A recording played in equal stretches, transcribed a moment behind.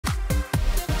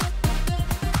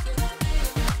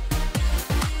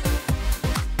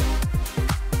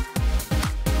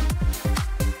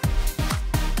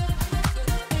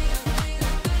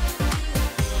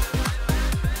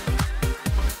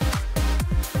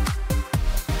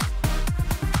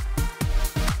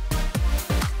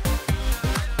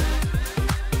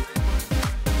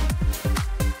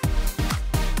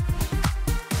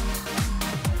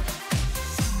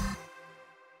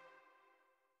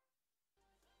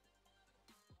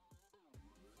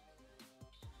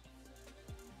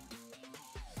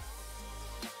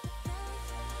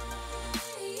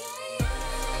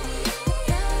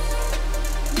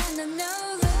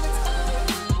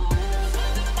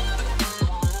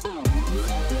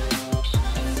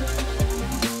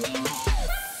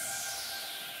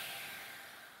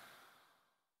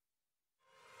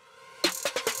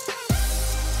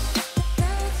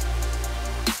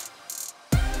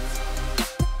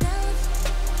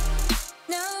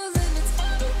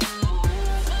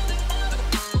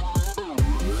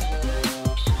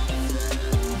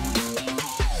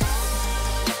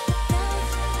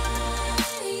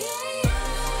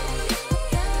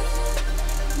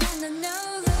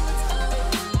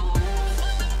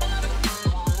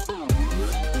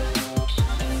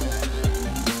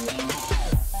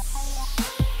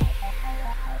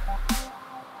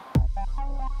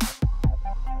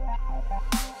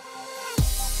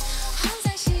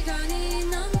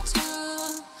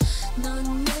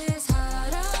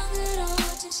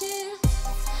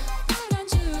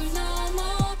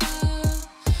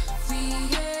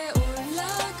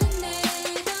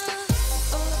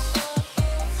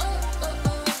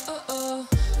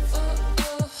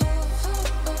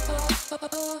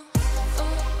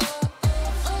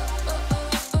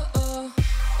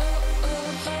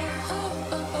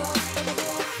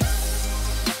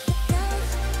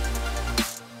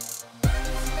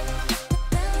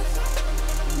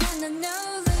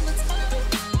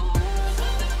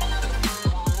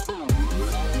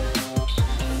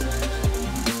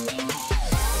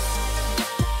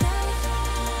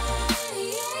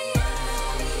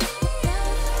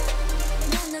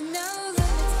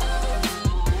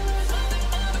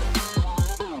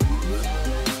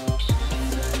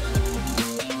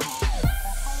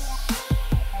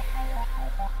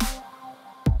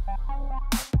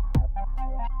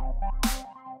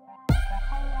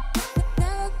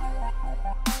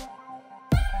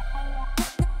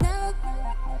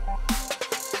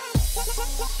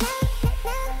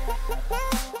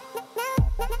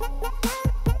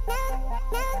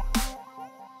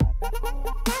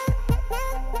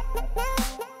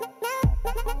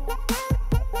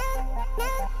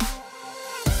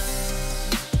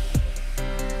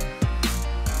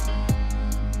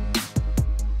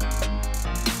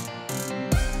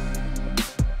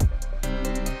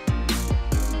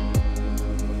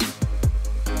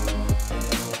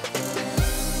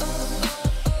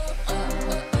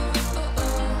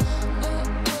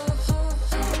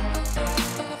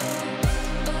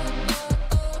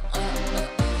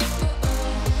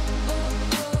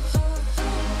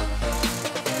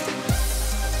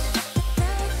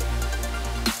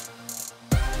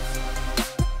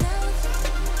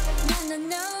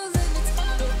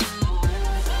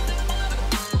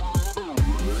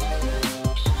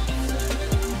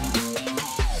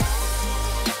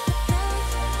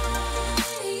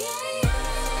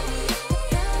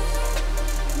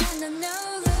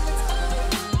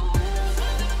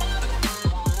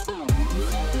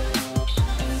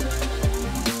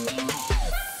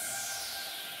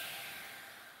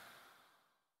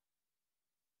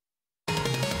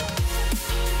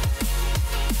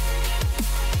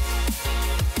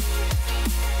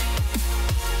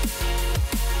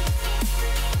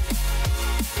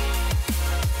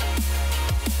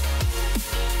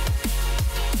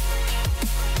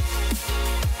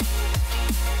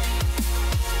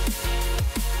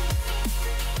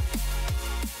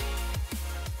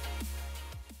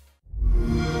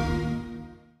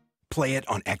Play it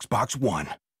on Xbox One.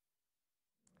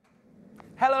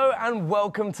 Hello and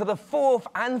welcome to the fourth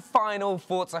and final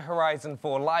Forza Horizon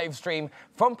 4 live stream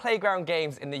from Playground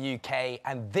Games in the UK,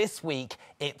 and this week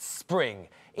it's spring.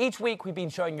 Each week we've been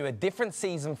showing you a different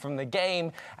season from the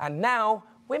game, and now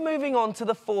we're moving on to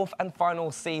the fourth and final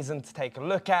season to take a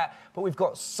look at, but we've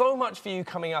got so much for you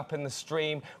coming up in the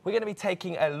stream. We're going to be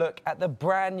taking a look at the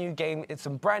brand new game. It's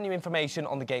some brand new information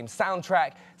on the game's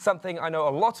soundtrack, something I know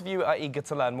a lot of you are eager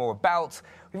to learn more about.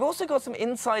 We've also got some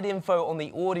inside info on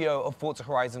the audio of Forza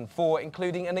Horizon 4,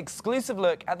 including an exclusive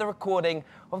look at the recording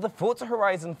of the Forza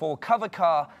Horizon 4 cover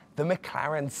car, the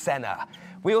McLaren Senna.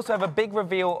 We also have a big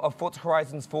reveal of Forza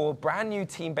Horizon 4 brand new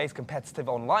team-based competitive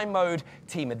online mode,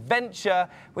 Team Adventure,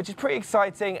 which is pretty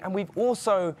exciting. And we've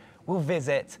also will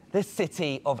visit the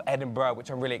city of Edinburgh, which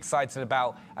I'm really excited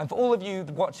about. And for all of you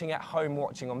watching at home,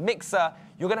 watching on Mixer,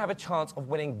 you're going to have a chance of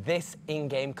winning this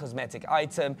in-game cosmetic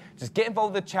item. Just get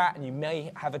involved in the chat, and you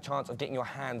may have a chance of getting your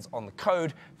hands on the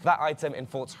code for that item in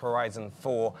Forza Horizon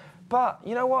 4. But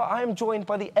you know what? I am joined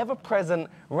by the ever-present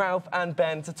Ralph and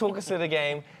Ben to talk us through the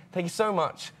game. Thank you so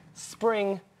much.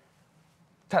 Spring,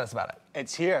 tell us about it.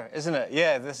 It's here, isn't it?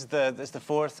 Yeah, this is the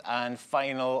fourth and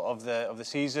final of the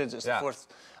seasons. It's the fourth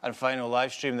and final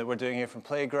live stream that we're doing here from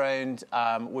Playground.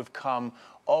 We've come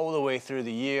all the way through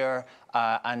the year,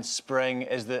 and spring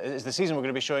is the season we're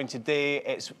going to be showing today.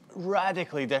 It's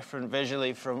radically different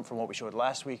visually from what we showed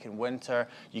last week in winter.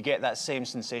 You get that same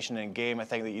sensation in game, I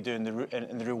think, that you do in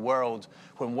the real world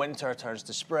when winter turns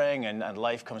to spring and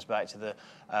life comes back to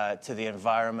the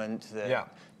environment.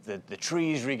 The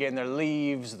trees regain their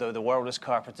leaves, the world is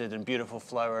carpeted in beautiful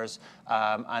flowers,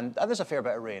 and there's a fair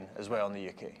bit of rain as well in the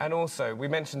UK. And also, we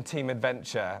mentioned Team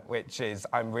Adventure, which is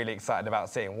I'm really excited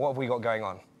about seeing. What have we got going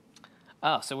on?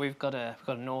 Oh, so we've got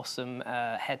an awesome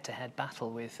head-to-head battle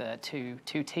with two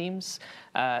teams.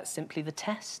 Simply the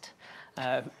Test,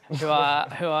 who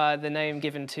are the name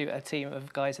given to a team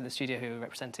of guys in the studio who are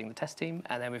representing the Test team,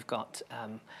 and then we've got.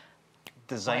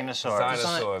 Designers,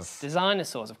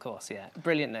 of course, yeah.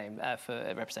 Brilliant name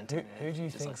for representing. Who do you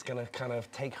think is going to kind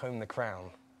of take home the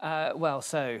crown?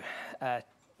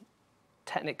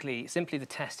 Technically, Simply the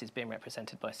Test is being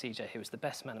represented by CJ, who was the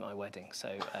best man at my wedding. So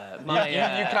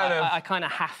I kind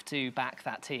of have to back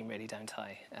that team, really, don't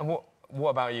I? And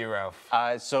what about you, Ralph?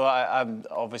 So I'm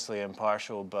obviously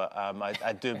impartial, but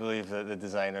I do believe that the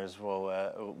designers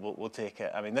will take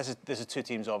it. I mean, this is two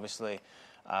teams, obviously.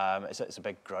 It's a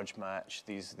big grudge match.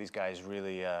 These guys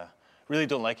really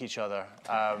don't like each other.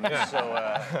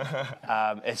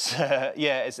 It's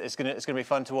gonna be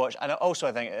fun to watch. And also,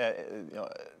 I think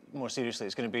more seriously,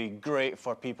 it's going to be great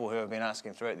for people who have been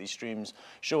asking throughout these streams.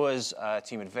 Show us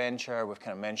Team Adventure. We've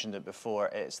kind of mentioned it before.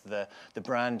 It's the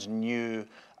brand new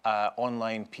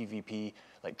online PvP,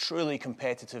 like truly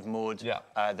competitive mode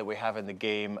that we have in the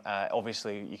game.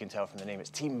 Obviously, you can tell from the name, it's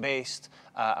team-based,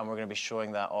 and we're going to be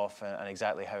showing that off and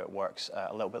exactly how it works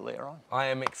a little bit later on. I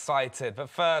am excited, but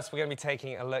first we're going to be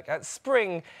taking a look at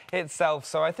spring itself.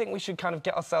 So I think we should kind of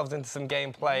get ourselves into some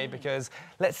gameplay because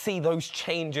let's see those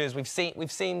changes. We've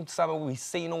seen summer, we've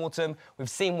seen autumn, we've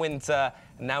seen winter,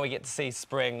 and now we get to see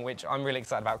spring, which I'm really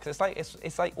excited about because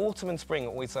it's like autumn and spring are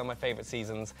always some of my favourite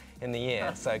seasons in the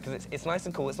year. So because it's nice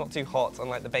and cool, it's not too hot,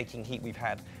 unlike the baking heat we've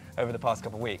had over the past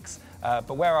couple of weeks.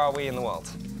 But where are we in the world?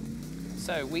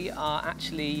 So we are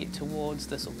actually towards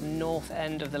the sort of north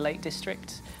end of the Lake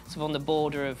District, sort of on the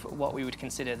border of what we would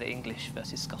consider the English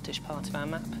versus Scottish part of our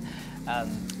map.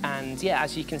 And yeah,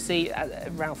 as you can see,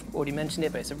 Ralph already mentioned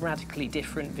it, but it's a radically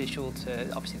different visual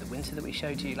to obviously the winter that we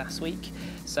showed you last week.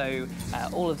 So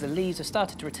all of the leaves have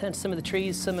started to return to some of the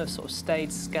trees, some have sort of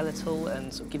stayed skeletal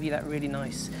and sort of give you that really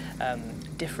nice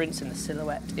difference in the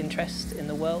silhouette interest in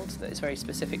the world that is very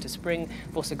specific to spring.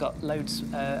 We've also got loads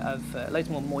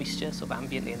more moisture sort of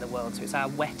ambiently in the world, so it's our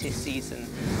wettest season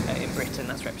in Britain.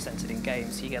 That's represented in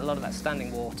games. So you get a lot of that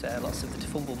standing water, lots of the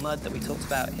tumble mud that we talked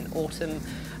about in autumn,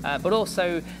 but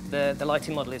also the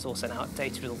lighting model is also now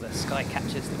updated with all the sky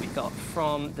captures that we got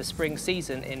from the spring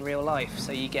season in real life.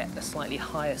 So you get a slightly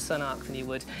higher sun arc than you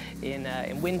would in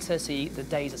winter, so the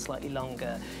days are slightly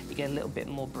longer. You get a little bit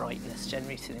more brightness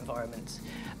generally to the environment.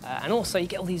 And also you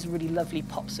get all these really lovely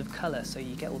pops of colour, so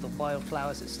you get all the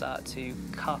wildflowers that start to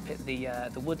carpet the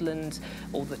woodland,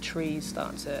 all the trees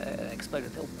start to explode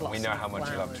with little blossoms. We know how much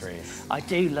you love trees. I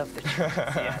do love the trees,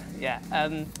 yeah.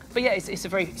 But yeah, it's a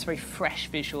very fresh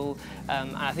visual,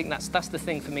 and I think that's the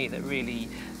thing for me that really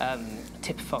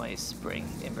typifies spring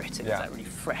in Britain. It's that really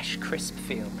fresh, crisp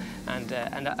feel, and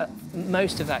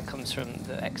most of that comes from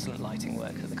the excellent lighting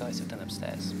work that the guys have done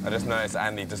upstairs. I just noticed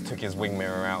Andy just took his wing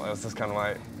mirror out. It was just kind of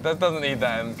like, that doesn't need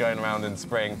that going around in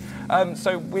spring.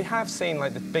 So we have seen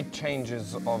like the big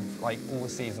changes of like all the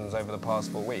seasons over the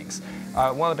past 4 weeks.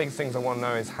 One of the big things I want to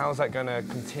know is how's that going to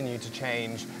continue to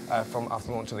change from after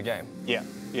the launch of the game?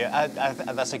 Yeah,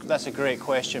 that's a great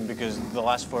question, because the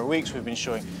last 4 weeks we've been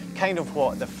showing kind of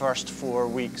what the first 4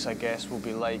 weeks, I guess, will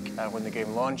be like when the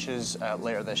game launches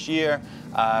later this year.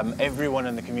 Everyone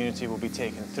in the community will be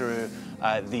taken through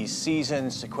these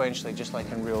seasons sequentially, just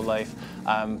like in real life.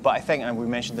 But I think, and we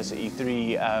mentioned this at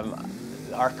E3,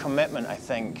 our commitment, I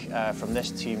think, from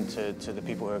this team to the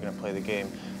people who are going to play the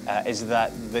game is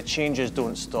that the changes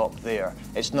don't stop there.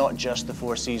 It's not just the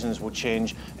 4 seasons will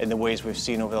change in the ways we've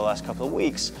seen over the last couple of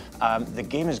weeks. The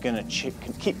game is going to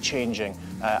keep changing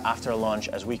after launch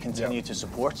as we continue to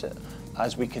support it,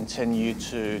 as we continue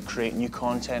to create new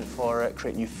content for it,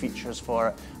 create new features for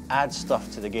it, add stuff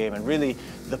to the game. And really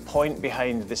the point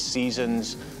behind the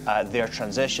seasons, their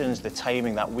transitions, the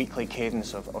timing, that weekly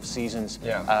cadence of seasons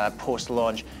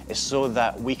post-launch is so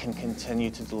that we can continue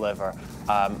to deliver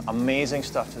amazing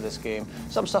stuff to this game.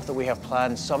 Some stuff that we have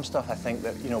planned, some stuff I think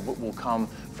that will come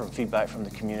from feedback from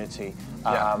the community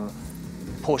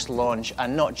post-launch,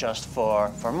 and not just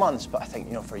for months, but I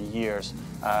think for years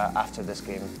after this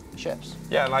game ships.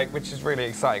 Yeah, which is really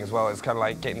exciting as well. It's kind of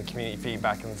like getting community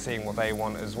feedback and seeing what they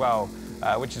want as well.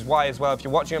 Which is why as well, if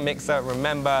you're watching on Mixer,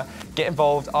 remember, get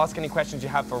involved, ask any questions you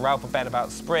have for Ralph or Ben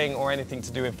about spring or anything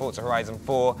to do with Forza Horizon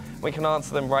 4. We can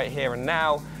answer them right here and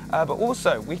now. But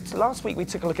also, last week we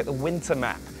took a look at the winter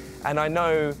map. And I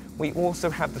know we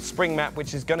also have the spring map,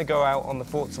 which is going to go out on the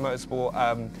Forza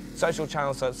Motorsport social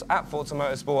channel. So it's at Forza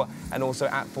Motorsport and also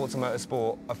at Forza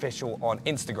Motorsport Official on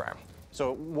Instagram.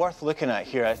 So worth looking at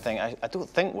here, I think. I don't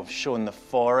think we've shown the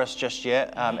forest just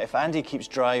yet. If Andy keeps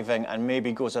driving and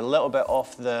maybe goes a little bit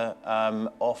off the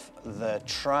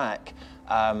track,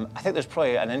 I think there's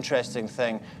probably an interesting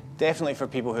thing. Definitely for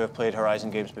people who have played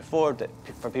Horizon games before,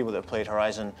 for people that have played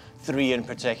Horizon 3 in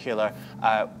particular,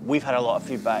 we've had a lot of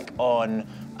feedback on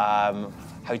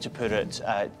how to put it,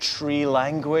 tree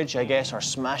language, I guess, or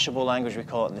smashable language we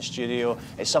call it in the studio.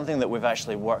 It's something that we've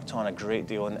actually worked on a great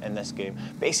deal in this game.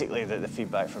 Basically, the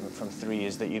feedback from 3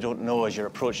 is that you don't know as you're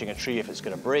approaching a tree if it's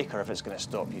going to break or if it's going to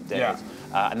stop you dead.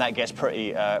 And that gets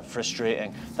pretty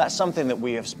frustrating. That's something that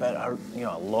we have spent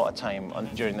a lot of time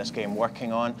during this game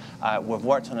working on. We've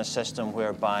worked on a system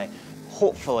whereby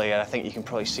hopefully, and I think you can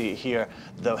probably see it here,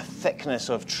 the thickness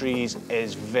of trees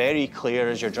is very clear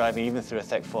as you're driving, even through a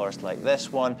thick forest like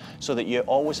this one, so that you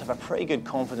always have a pretty good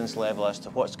confidence level as to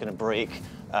what's going to break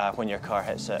when your car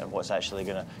hits it and what's actually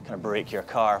going to kind of break your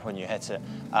car when you hit it.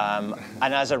 And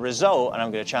as a result, and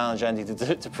I'm going to challenge Andy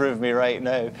to prove me right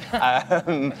now,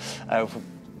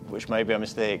 which might be a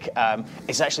mistake,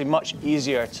 it's actually much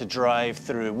easier to drive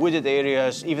through wooded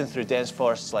areas, even through dense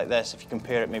forests like this, if you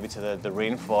compare it maybe to the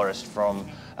rainforest from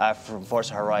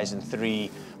Forza Horizon 3,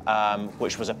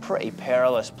 which was a pretty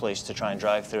perilous place to try and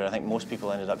drive through. I think most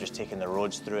people ended up just taking the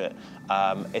roads through it.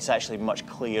 It's actually much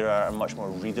clearer and much more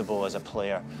readable as a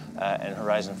player in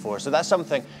Horizon 4. So that's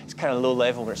something, it's kind of low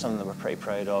level, but it's something that we're pretty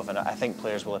proud of, and I think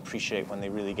players will appreciate when they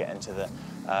really get into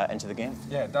the game.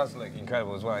 Yeah, it does look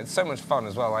incredible as well. It's so much fun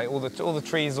as well. Like all the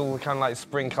trees, all the kind of like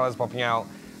spring colours popping out,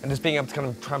 and just being able to kind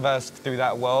of traverse through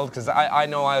that world, because I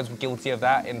know I was guilty of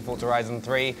that in Forza Horizon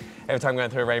 3. Every time going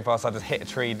through a rainforest, I just hit a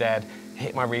tree dead,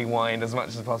 hit my rewind as much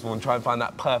as possible and try and find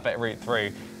that perfect route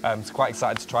through. So quite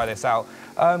excited to try this out.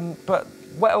 But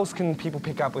what else can people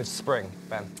pick up with spring,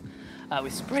 Ben?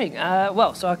 With spring,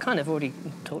 well, so I kind of already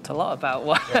talked a lot about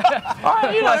what.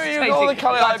 All the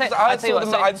colour.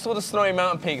 I saw the snowy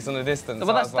mountain peaks in the distance.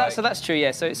 Well, so that's true,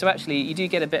 yeah. So actually, you do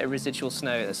get a bit of residual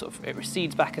snow that sort of it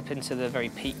recedes back up into the very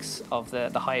peaks of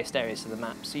the highest areas of the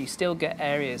map. So you still get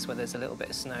areas where there's a little bit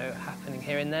of snow happening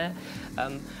here and there.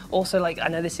 Also, like I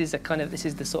know this is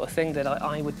the sort of thing that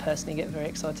I would personally get very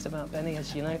excited about, Benny,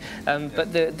 as you know. But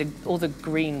all the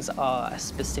greens are a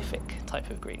specific type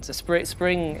of green. So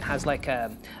spring has like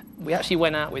we actually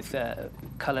went out with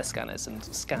colour scanners and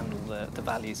scanned all the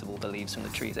values of all the leaves from the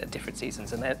trees at different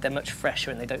seasons, and they're much fresher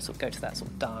and they don't sort of go to that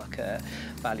sort of darker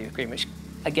value of green, which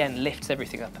again lifts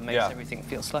everything up and makes everything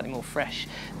feel slightly more fresh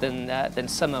than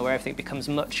summer, where everything becomes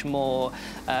much more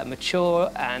mature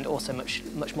and also much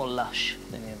more lush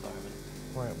in the environment.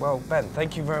 Right, well, Ben,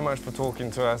 thank you very much for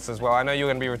talking to us as well. I know you're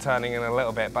going to be returning in a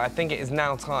little bit, but I think it is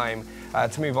now time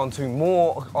to move on to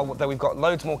more, that we've got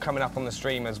loads more coming up on the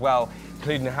stream as well,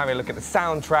 including having a look at the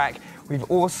soundtrack. We've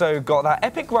also got that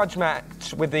epic grudge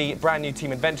match with the brand new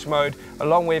Team Adventure mode,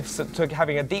 along with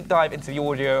having a deep dive into the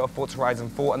audio of Forza Horizon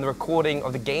 4 and the recording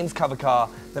of the game's cover car,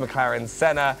 the McLaren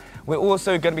Senna. We're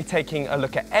also going to be taking a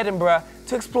look at Edinburgh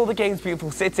to explore the game's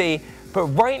beautiful city. But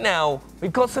right now,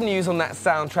 we've got some news on that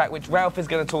soundtrack, which Ralph is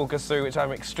going to talk us through, which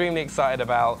I'm extremely excited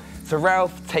about. So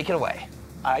Ralph, take it away.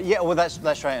 Yeah, well, that's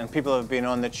right, and people have been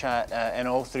on the chat in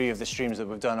all 3 of the streams that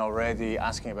we've done already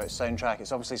asking about soundtrack.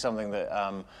 It's obviously something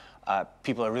that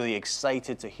people are really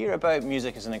excited to hear about.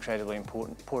 Music is an incredibly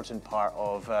important part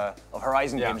of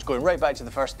Horizon games. Going right back to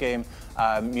the first game,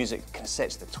 music kind of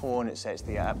sets the tone, it sets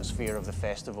the atmosphere of the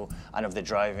festival and of the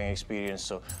driving experience.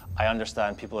 So I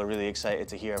understand people are really excited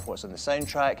to hear what's on the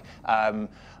soundtrack.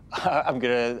 I'm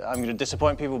gonna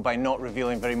disappoint people by not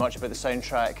revealing very much about the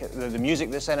soundtrack. The music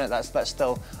that's in it, that's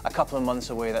still a couple of months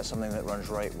away. That's something that runs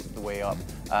right the way up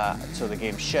till the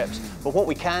game ships. But what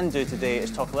we can do today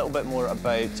is talk a little bit more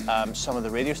about some of the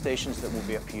radio stations that will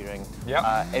be appearing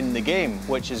in the game,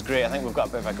 which is great. I think we've got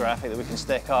a bit of a graphic that we can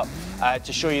stick up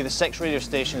to show you the 6 radio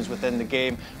stations within the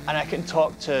game, and I can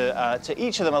talk to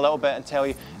each of them a little bit and tell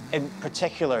you in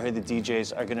particular who the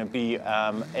DJs are going to be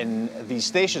in these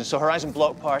stations. So Horizon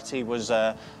Block Party was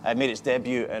made its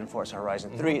debut in Forza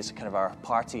Horizon 3. It's kind of our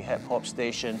party hip-hop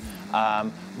station.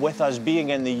 With us being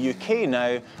in the UK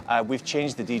now, we've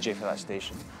changed the DJ for that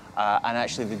station. And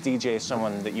actually the DJ is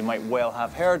someone that you might well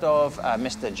have heard of.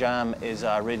 Mr. Jam is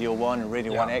Radio 1 and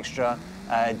Radio 1 Extra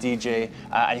DJ,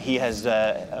 and he has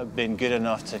been good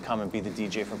enough to come and be the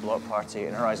DJ for Block Party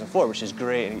in Horizon 4, which is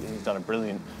great. He's done a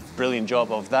brilliant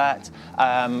job of that.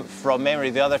 From memory,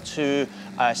 the other 2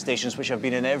 stations which have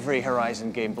been in every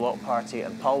Horizon game, Block Party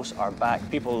and Pulse, are back.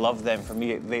 People love them. For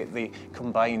me, they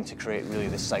combine to create really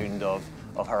the sound of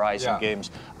Horizon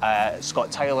games.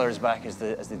 Scott Tyler is back as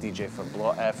the DJ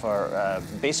for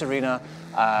Bass Arena.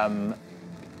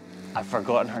 I've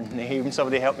forgotten her name.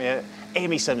 Somebody help me out.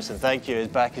 Amy Simpson, thank you, is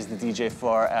back as the DJ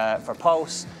for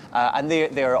Pulse. And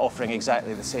they are offering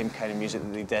exactly the same kind of music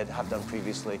that they have done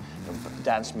previously,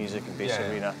 dance music in Bass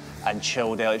Arena and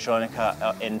chilled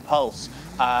electronica in Pulse.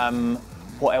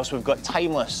 What else? We've got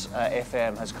Timeless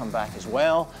FM has come back as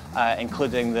well,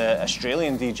 including the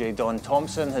Australian DJ Don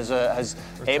Thompson has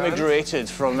emigrated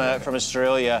from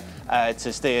Australia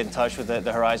to stay in touch with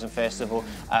the Horizon Festival.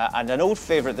 And an old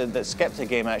favourite that skipped a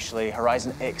game actually,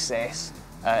 Horizon XS,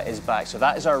 is back. So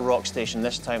that is our rock station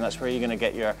this time. That's where you're going to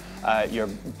get your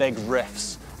big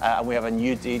riffs. And we have a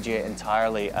new DJ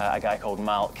entirely, a guy called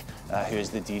Malk, who is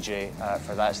the DJ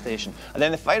for that station. And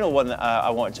then the final one that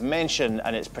I wanted to mention,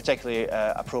 and it's particularly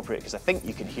appropriate because I think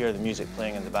you can hear the music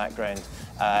playing in the background,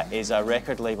 is a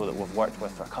record label that we've worked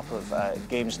with for a couple of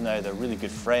games now. They're really good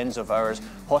friends of ours.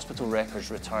 Hospital Records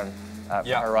return for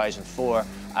Horizon 4.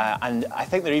 And I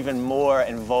think they're even more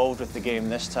involved with the game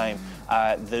this time.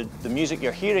 The music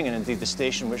you're hearing, and indeed the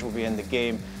station which will be in the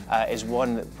game, is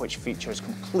one which features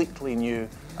completely new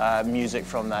music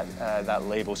from that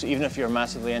label. So even if you're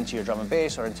massively into your drum and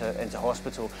bass or into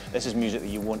Hospital, this is music that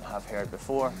you won't have heard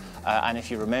before. And if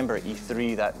you remember at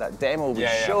E3, that demo we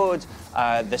showed,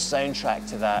 the soundtrack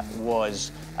to that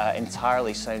was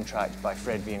entirely soundtracked by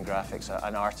Fred V and Graphics,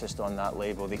 an artist on that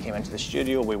label. They came into the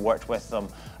studio, we worked with them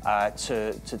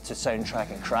to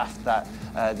soundtrack and craft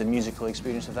the musical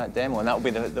experience of that demo, and that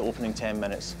will be the opening 10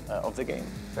 minutes of the game.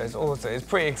 So it's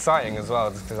pretty exciting as well,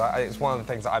 because it's one of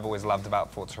the things that I've always loved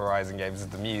about Forza Horizon games is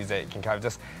the music, and kind of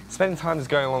just spending time just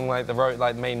going along like the road,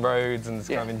 like main roads, and just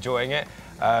kind of enjoying it.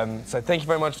 So thank you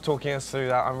very much for talking us through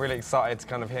that. I'm really excited to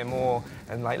kind of hear more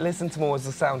and like listen to more as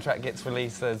the soundtrack gets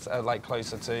released as like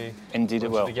closer to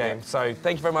the game. So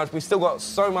thank you very much. We've still got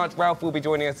so much. Ralph will be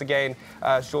joining us again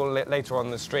shortly later on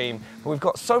the stream. But we've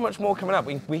got so much more coming up.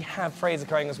 We have Fraser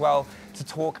coming as well to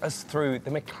talk us through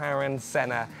the McLaren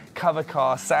Senna cover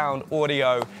car, sound,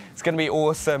 audio. It's going to be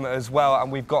awesome as well.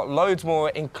 And we've got loads more,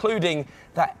 including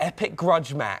that epic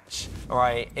grudge match, all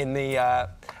right, in the,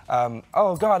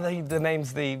 oh God, the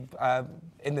name's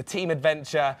in the Team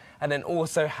Adventure, and then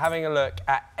also having a look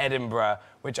at Edinburgh,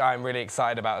 which I'm really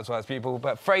excited about as well as people.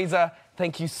 But Fraser,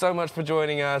 thank you so much for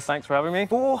joining us. Thanks for having me.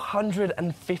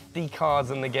 450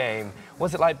 cars in the game.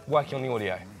 What's it like working on the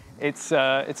audio? It's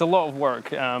a lot of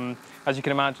work. As you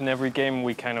can imagine, every game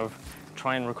we kind of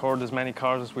try and record as many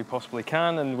cars as we possibly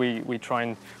can, and we try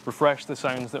and refresh the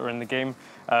sounds that are in the game.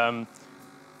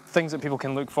 Things that people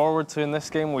can look forward to in this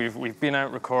game, we've been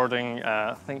out recording,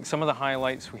 I think some of the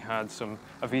highlights, we had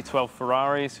a V12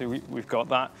 Ferrari, so we've got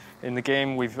that in the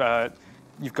game. You've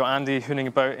got Andy hooning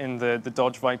about in the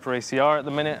Dodge Viper ACR at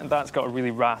the minute, and that's got a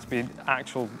really raspy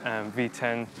actual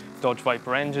V10 Dodge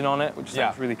Viper engine on it, which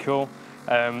sounds really cool.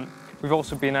 we've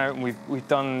also been out and we've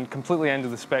done completely end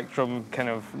of the spectrum kind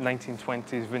of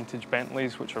 1920s vintage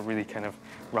Bentleys, which are really kind of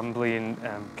rumbly and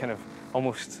kind of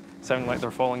almost sound like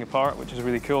they're falling apart, which is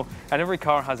really cool. And every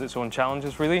car has its own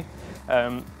challenges, really.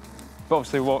 But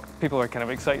obviously what people are kind of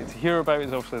excited to hear about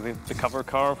is obviously the cover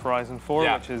car of Horizon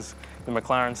 4, which is the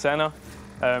McLaren Senna.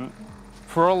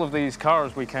 For all of these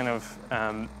cars, we kind of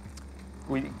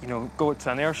we go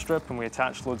to an airstrip and we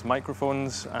attach loads of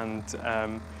microphones,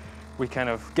 and we kind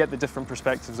of get the different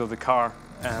perspectives of the car.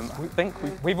 I think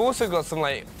we've also got some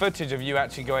like footage of you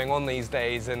actually going on these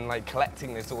days and like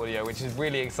collecting this audio, which is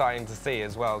really exciting to see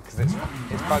as well, because it's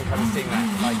fun kind of seeing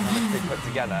that like kind of be put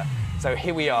together. So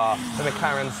here we are, the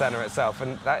McLaren Senna itself,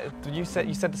 and that, you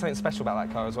said something special about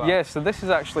that car as well. Yeah, so this is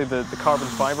actually the carbon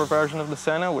fibre version of the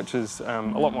Senna, which is a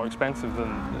lot more expensive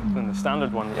than the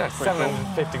standard one. Yeah,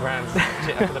 750 grand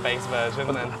for the base version.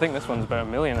 But I think this one's about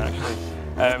 $1 million actually.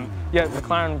 Yeah,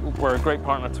 McLaren were a great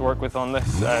partner to work with on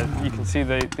this. You can see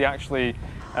they actually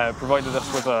provided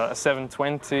us with a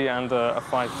 720 and a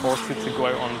 540 to go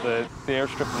out on the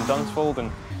airstrip in Dunsfold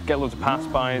and get loads of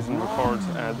pass-bys and record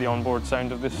the onboard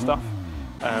sound of this stuff.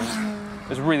 It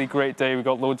was a really great day. We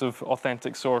got loads of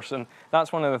authentic source, and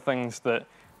that's one of the things that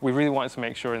we really wanted to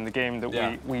make sure in the game,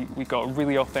 that we got a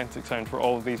really authentic sound for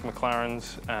all of these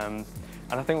McLarens.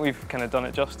 And I think we've kind of done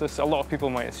it justice. A lot of people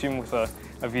might assume with a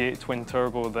V8 twin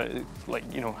turbo that it,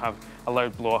 have a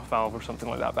loud blow-off valve or something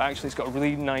like that, but actually it's got a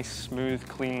really nice, smooth,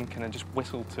 clean kind of just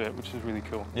whistle to it, which is really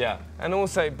cool. Yeah, and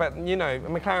also, but a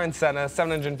McLaren Senna,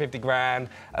 750 grand,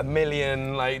 $1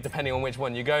 million, like depending on which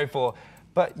one you go for.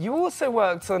 But you also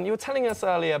worked on, you were telling us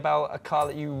earlier about a car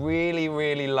that you really,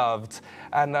 really loved,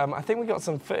 and I think we got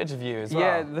some footage of you as well.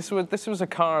 Yeah, this was a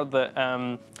car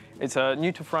that it's a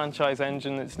new to franchise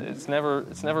engine. It's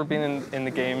never been in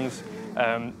the games.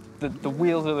 The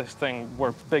wheels of this thing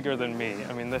were bigger than me.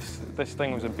 I mean, this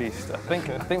thing was a beast. I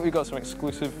think we got some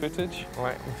exclusive footage.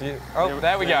 Right.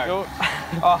 There we go.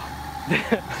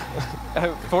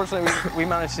 Fortunately, we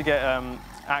managed to get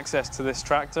access to this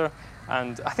tractor.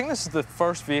 And I think this is the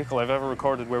first vehicle I've ever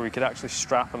recorded where we could actually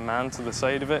strap a man to the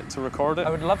side of it to record it. I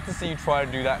would love to see you try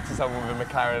and do that to someone with a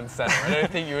McLaren Senna. I don't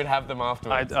think you would have them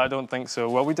afterwards. I don't think so.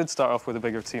 Well, we did start off with a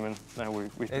bigger team, and now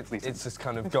it's just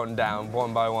kind of gone down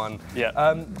one by one.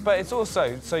 Yeah. But it's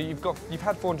also, so you've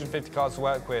had 450 cars to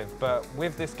work with, but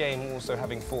with this game also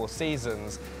having 4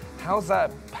 seasons, how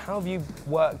have you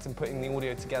worked in putting the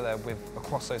audio together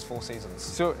across those 4 seasons?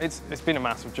 So it's been a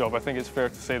massive job. I think it's fair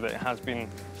to say that it has been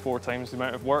 4 times the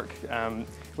amount of work.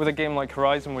 With a game like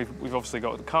Horizon, we've obviously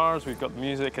got the cars, we've got the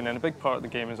music, and then a big part of the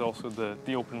game is also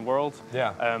the open world.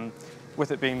 Yeah. With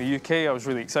it being the UK, I was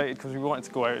really excited because we wanted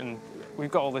to go out and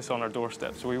we've got all this on our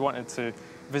doorstep. So we wanted to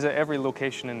visit every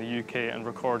location in the UK and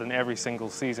record in every single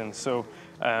season. So,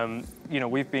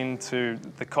 we've been to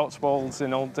the Cotswolds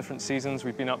in all different seasons.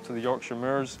 We've been up to the Yorkshire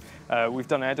Moors. We've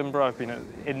done Edinburgh. I've been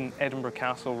in Edinburgh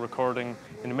Castle recording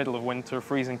in the middle of winter,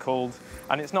 freezing cold.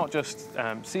 And it's not just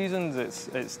seasons,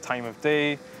 it's time of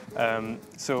day.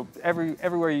 So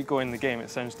everywhere you go in the game, it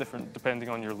sounds different depending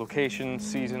on your location,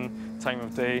 season, time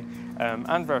of day,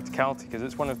 and verticality, because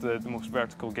it's one of the most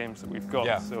vertical games that we've got.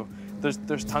 Yeah. So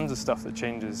there's tons of stuff that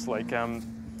changes. Like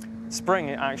spring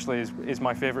actually is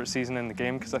my favorite season in the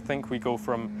game, because I think we go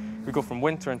from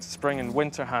winter into spring, and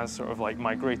winter has sort of like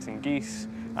migrating geese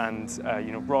and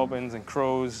robins and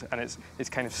crows, and it's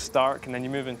kind of stark, and then you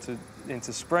move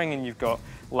into spring and you've got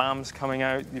lambs coming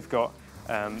out, you've got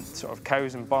sort of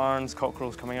cows in barns,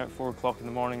 cockerels coming out 4 o'clock in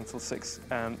the morning until 6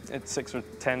 or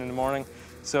 10 in the morning.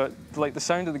 So like the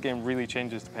sound of the game really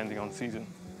changes depending on season.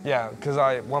 Yeah, because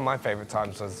one of my favourite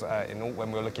times was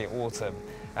when we were looking at autumn,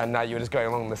 and now you were just going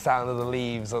along, the sound of the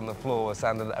leaves on the floor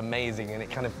sounded amazing, and it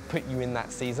kind of put you in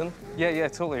that season. Yeah,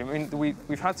 totally. I mean,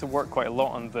 we've had to work quite a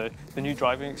lot on the new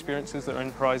driving experiences that are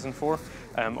in Horizon 4.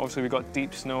 Obviously, we've got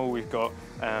deep snow, we've got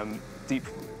deep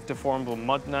deformable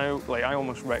mud now. Like, I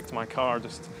almost wrecked my car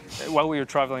just while we were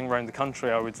traveling around the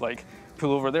country. I would like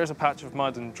pull over, there's a patch of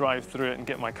mud, and drive through it and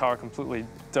get my car completely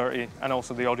dirty, and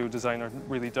also the audio designer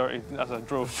really dirty as I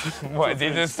drove. What, he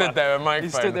just stood there with a microphone? He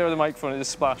stood there with a microphone, it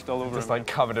just splashed all over just him. Like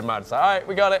covered in mud. So, all right,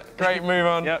 we got it, great, move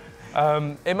on. Yep.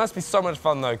 It must be so much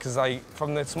fun though, because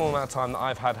from the small amount of time that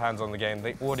I've had hands on the game,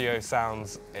 the audio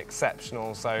sounds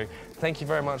exceptional. So thank you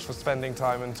very much for spending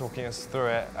time and talking us through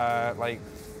it.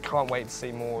 Can't wait to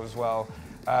see more as well.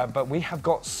 but we have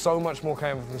got so much more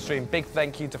coming from the stream. Big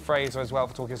thank you to Fraser as well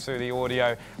for talking us through the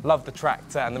audio. Love the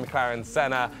tractor and the McLaren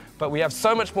Senna. But we have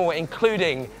so much more,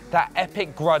 including that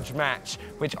epic grudge match,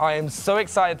 which I am so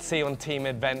excited to see on Team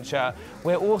Adventure.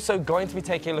 We're also going to be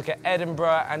taking a look at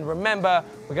Edinburgh. And remember,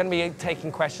 we're going to be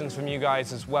taking questions from you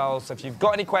guys as well. So if you've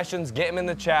got any questions, get them in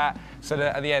the chat so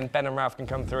that at the end, Ben and Ralph can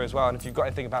come through as well. And if you've got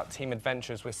anything about Team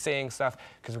Adventures, we're seeing stuff,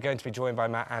 because we're going to be joined by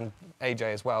Matt and AJ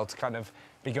as well to kind of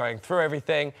be going through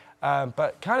everything.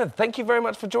 But kind of thank you very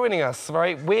much for joining us,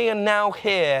 right? We are now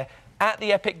here at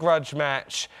the epic grudge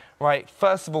match. Right,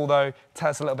 first of all, though, tell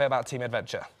us a little bit about Team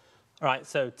Adventure. All right,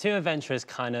 so Team Adventure is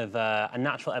kind of a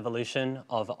natural evolution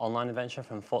of online adventure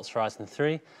from Forza Horizon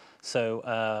 3.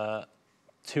 So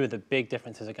two of the big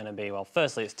differences are going to be, well,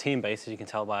 firstly, it's team-based, as you can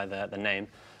tell by the name.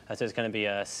 So it's going to be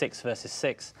a 6 versus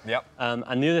 6. Yep.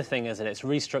 And the other thing is that it's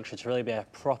restructured to really be a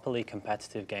properly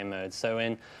competitive game mode. So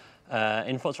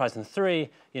in Forza Horizon 3,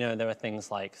 there were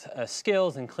things like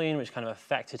skills and clean, which kind of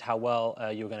affected how well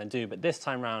you were going to do. But this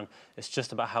time round, it's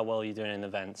just about how well you're doing in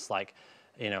events, like,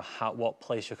 what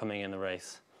place you're coming in the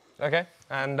race. Okay,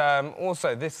 and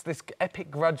also this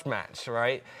epic grudge match,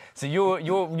 right? So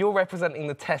you're representing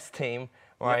the test team,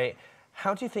 right? Yep.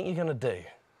 How do you think you're going to do?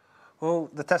 Well,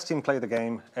 the test team play the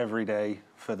game every day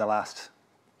for the last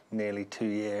nearly 2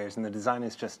 years, and the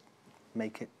designers just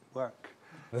make it work.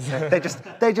 they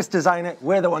just design it.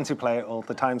 We're the ones who play it all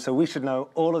the time, so we should know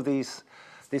all of these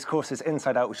courses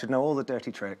inside out. We should know all the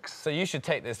dirty tricks. So you should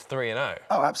take this 3-0.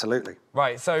 Oh, absolutely.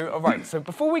 Right. So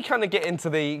before we kind of get into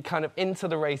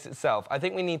the race itself, I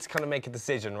think we need to kind of make a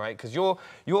decision, right? Because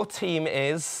your team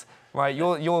is. Right,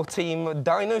 your team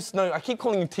Dinosaurs. No, I keep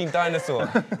calling you Team Dinosaur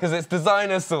because it's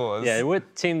Designsaurs. Yeah, we're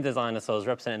Team Designsaurs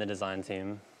representing the design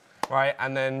team. Right,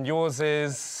 and then yours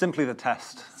is Simply the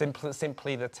Test.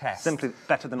 Simply the Test. Simply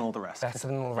better than all the rest. Better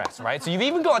than all the rest, right? So you've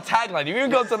even got a tagline. You've even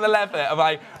got to the left of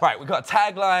like, right, we've got a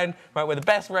tagline. Right, we're the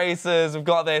best racers. We've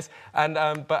got this, and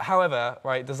but however,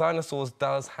 right, Designsaurs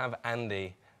does have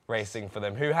Andy racing for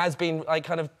them, who has been like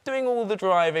kind of doing all the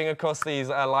driving across these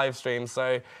live streams.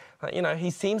 So. He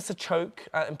seems to choke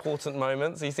at important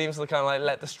moments. He seems to kind of like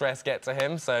let the stress get to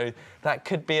him, so that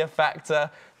could be a factor.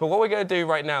 But what we're going to do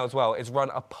right now as well is run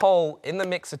a poll in the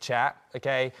Mixer chat,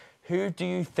 okay? Who do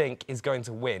you think is going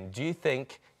to win? Do you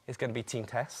think it's going to be Team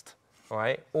Test,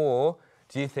 right? Or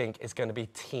do you think it's going to be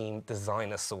Team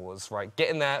Designsaurs, right?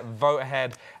 Get in there, vote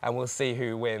ahead, and we'll see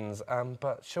who wins.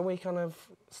 But shall we kind of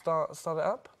start it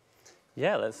up?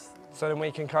 Yeah, let's. So then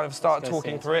we can kind of start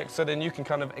talking through it, so then you can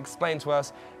kind of explain to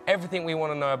us everything we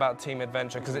want to know about Team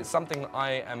Adventure, because it's something that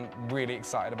I am really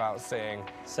excited about seeing,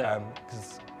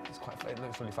 because it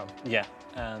looks really fun. Yeah.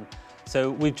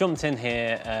 So we've jumped in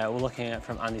here, we're looking at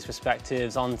from Andy's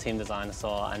perspectives on Team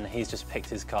Designsaur, and he's just picked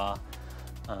his car.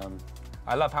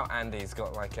 I love how Andy's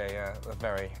got like a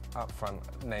very upfront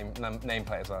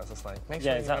nameplate as well. It's just like, make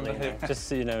sure you remember who. Just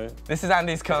so you know. This is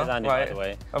Andy's car, this is Andy, right? By the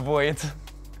way. Avoid.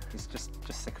 He's just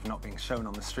sick of not being shown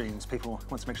on the streams. People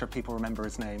wants to make sure people remember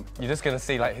his name. You're just going to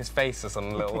see like his face as on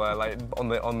a little like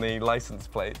on the license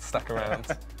plate stuck around,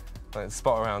 like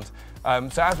spot around.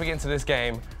 So as we get into this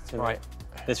game, right.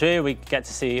 This really we get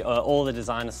to see all the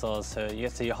Designsaurs. So you get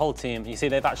to see your whole team. You see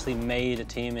they've actually made a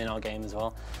team in our game as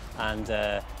well, and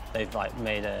they've got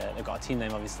a team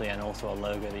name obviously, and also a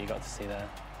logo that you got to see there.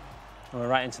 And we're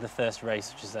right into the first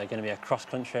race, which is going to be a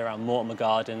cross-country around Mortimer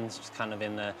Gardens, just kind of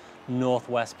in the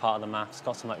northwest part of the map. It's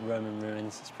got some like Roman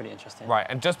ruins. It's pretty interesting. Right,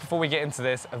 and just before we get into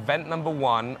this, event number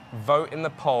 1, vote in the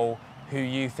poll who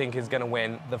you think is going to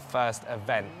win the first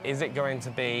event. Is it going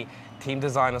to be Team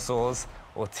Designsaurs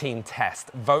or Team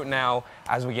Test? Vote now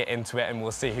as we get into it, and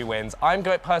we'll see who wins. I'm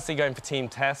personally going for Team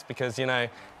Test because,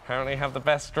 apparently have the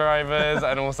best drivers,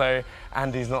 and also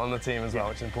Andy's not on the team as well,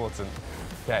 which is important.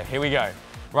 Okay, here we go.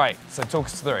 Right, so talk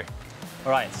us through.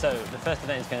 All right, so the first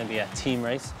event is going to be a team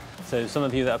race. So some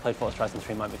of you that have played Forza Horizon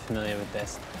 3 might be familiar with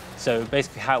this. So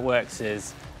basically how it works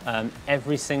is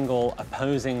every single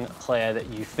opposing player that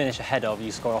you finish ahead of,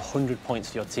 you score 100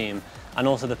 points for your team. And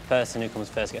also the person who comes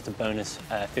first gets a bonus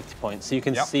 50 points. So you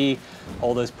can see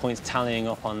all those points tallying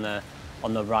up on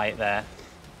the right there.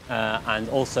 And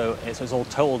also it's all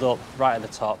totaled up right at the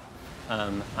top.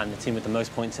 And the team with the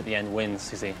most points at the end wins,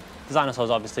 you see. Designsaurs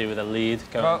obviously with a lead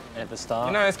going at the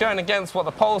start. It's going against what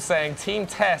the poll's saying. Team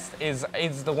Test is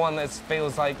the one that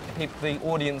feels like the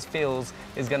audience feels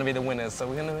is going to be the winners. So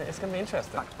it's going to be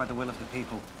interesting. Backed by the will of the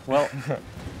people. Well,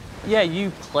 yeah,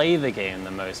 you play the game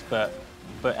the most, but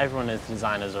everyone as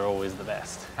designers are always the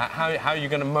best. How are you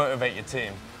going to motivate your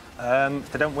team?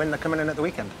 If they don't win, they're coming in at the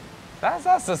weekend.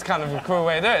 That's just kind of a cool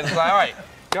way to do it. It's like, all right,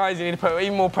 guys, you need to put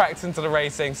even more practice into the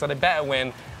racing, so they better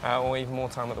win, or even more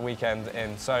time at the weekend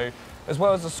in. So, as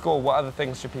well as the score, what other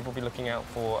things should people be looking out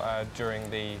for during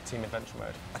the team adventure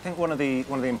mode? I think one of the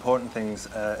important things,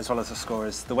 as well as the score,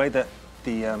 is the way that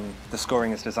the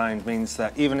scoring is designed means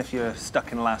that even if you're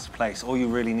stuck in last place, all you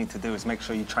really need to do is make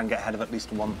sure you try and get ahead of at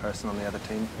least one person on the other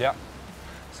team. Yeah.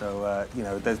 So you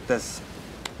know, there's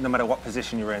no matter what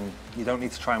position you're in, you don't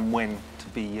need to try and win to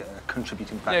be a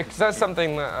contributing factor. Yeah, because that's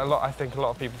something that I think a lot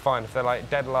of people find. If they're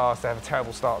like dead last, they have a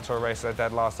terrible start to a race, they're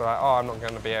dead last, they're like, oh, I'm not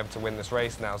going to be able to win this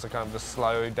race now, so kind of just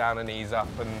slow down and ease up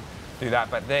and do that.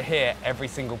 But they're here, every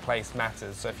single place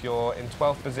matters. So if you're in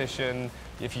 12th position,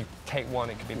 if you take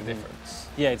one, it could be the difference.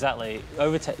 Yeah, exactly.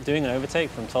 Doing an overtake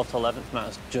from 12th to 11th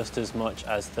matters just as much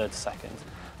as 3rd to 2nd.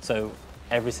 So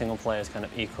every single player is kind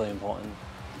of equally important.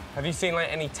 Have you seen like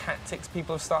any tactics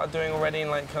people have started doing already in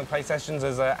like kind of play sessions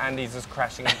as Andy's just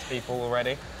crashing into people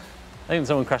already? I think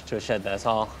someone crashed to a shed there,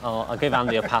 so I'll give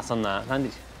Andy a pass on that.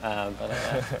 Andy,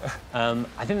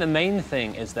 I think the main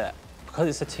thing is that because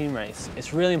it's a team race,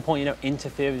 it's really important you don't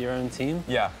interfere with your own team.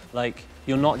 Yeah. Like,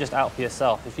 you're not just out for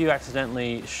yourself. If you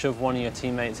accidentally shove one of your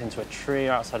teammates into a tree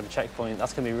or outside of a checkpoint,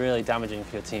 that's going to be really damaging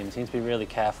for your team. You need to be really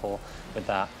careful with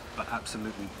that. But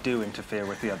absolutely do interfere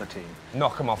with the other team.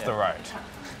 Knock them off the road.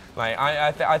 Like,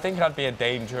 I think I'd be a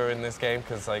danger in this game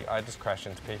because like I just crash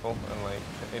into people and like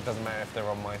it doesn't matter if they're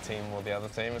on my team or the other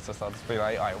team. It's just I'll just be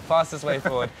like, all right, fastest way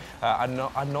forward. I'd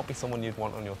not be someone you'd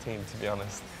want on your team, to be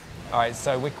honest. All right,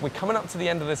 so we're coming up to the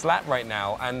end of this lap right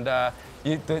now, and at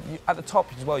the top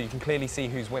as well, you can clearly see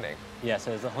who's winning. Yeah,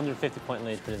 so there's a 150-point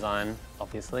lead for design,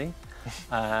 obviously.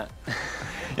 You're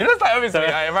just like obviously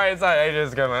right inside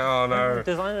ages going like, oh no,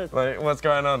 designer. Like what's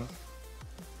going on?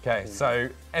 Okay, so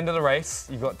end of the race,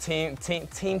 you've got team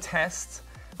test,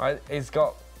 right? It's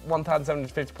got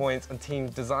 1,750 points, and team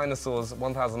dinosaurs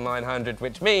 1,900,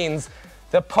 which means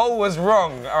the poll was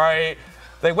wrong. All right,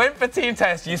 they went for team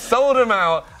test, you sold them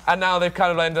out, and now they've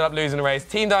kind of ended up losing the race.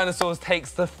 Team dinosaurs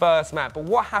takes the first map, but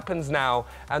what happens now?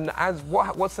 And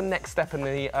what's the next step in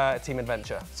the team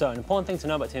adventure? So an important thing to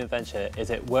know about team adventure is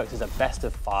it works as a best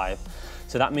of 5.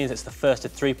 So that means it's the first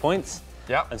of 3 points.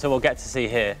 Yep. And so we'll get to see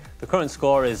here. The current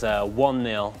score is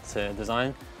 1-0 to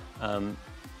design. And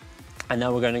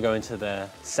now we're going to go into the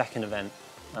second event,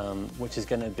 which is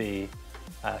going to be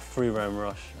free roam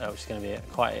rush, which is going to be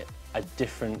quite a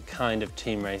different kind of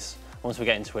team race. Once we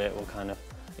get into it, we'll kind of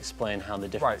explain how the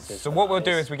difference is. So what we'll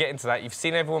do is we get into that. You've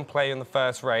seen everyone play in the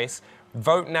first race.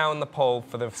 Vote now in the poll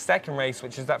for the second race,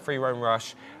 which is that free roam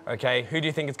rush. Okay, who do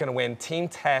you think is going to win? Team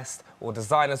test or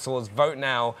dinosaurs? Vote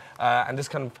now, and just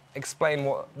kind of explain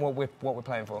what we're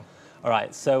playing for. All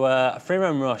right, so free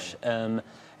roam rush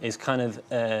is kind of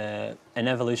an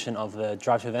evolution of the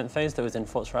drive to event phase that was in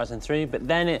Forza Horizon 3, but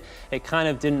then it kind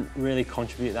of didn't really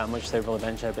contribute that much to the overall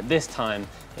adventure. But this time,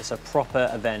 it's a proper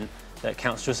event that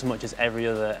counts just as much as every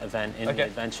other event in the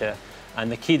adventure. And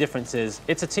the key difference is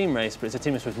it's a team race, but it's a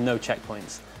team race with no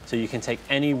checkpoints. So you can take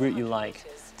any route you like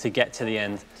to get to the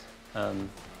end.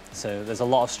 So there's a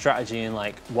lot of strategy in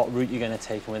like what route you're going to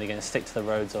take and whether you're going to stick to the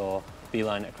roads or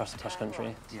beeline it across the cross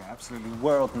country. Yeah, absolutely.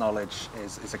 World knowledge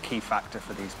is a key factor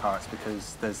for these parts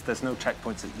because there's no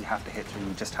checkpoints that you have to hit through.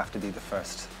 You just have to do the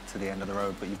first to the end of the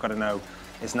road. But you've got to know,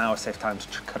 is now a safe time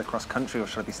to cut across country or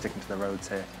should I be sticking to the roads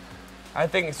here? I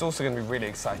think it's also going to be really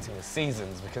exciting with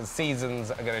seasons because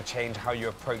seasons are going to change how you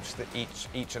approach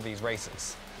each of these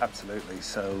races. Absolutely.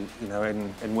 So, you know,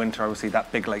 in winter, obviously,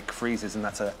 that big lake freezes and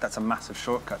that's a massive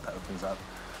shortcut that opens up.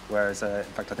 Whereas, in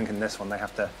fact, I think in this one, they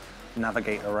have to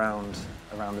navigate around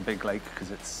the big lake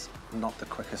because it's not the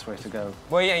quickest way to go.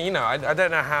 Well, yeah, you know, I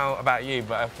don't know how about you,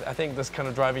 but I think just kind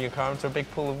of driving your car into a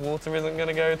big pool of water isn't going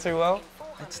to go too well.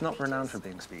 It's not renowned for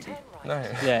being speedy. No.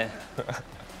 Yeah.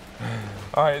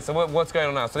 All right, so what's going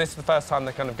on now? So this is the first time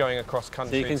they're kind of going across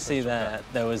country. So you can see there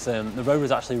was, the road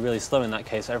was actually really slow in that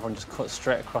case, so everyone just cut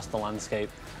straight across the landscape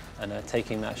and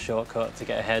taking that shortcut to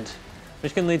get ahead,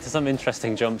 which can lead to some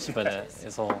interesting jumps, but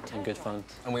it's all in good fun.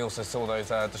 And we also saw those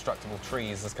destructible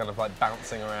trees just kind of like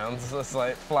bouncing around, just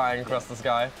like flying across the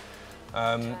sky.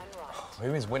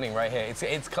 Who is winning right here?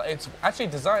 It's actually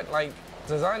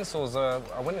dinosaurs are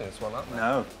winning this one, aren't they?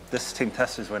 No, this team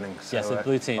test is winning. So, yes, the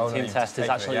blue team test is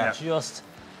actually just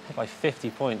by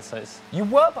 50 points. So it's you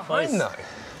were behind though.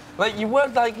 Like you were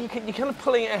like you're kind of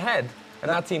pulling it ahead, and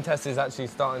that team test is actually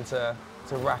starting to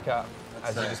rack up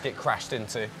as you just get crashed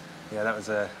into. Yeah, that was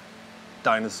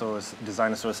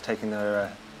dinosaurs taking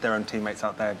their own teammates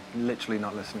out there, literally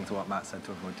not listening to what Matt said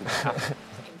to avoid doing.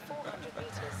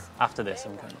 After this,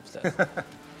 I'm going upstairs.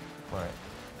 Right.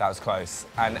 That was close.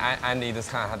 And Andy just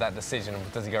kind of had that decision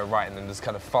of does he go right and then just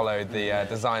kind of followed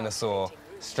the dinosaur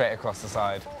straight across the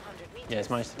side. Yeah, he's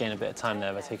managed to gain a bit of time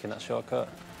there by taking that shortcut.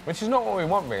 Which is not what we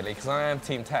want, really, because I am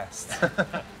team test.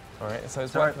 All right, so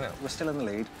it's working out. We're still in the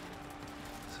lead.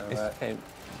 So, Okay.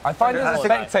 I find as a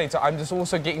spectator, I'm just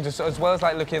also getting, just as well as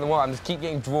like looking at the wall, I'm just keep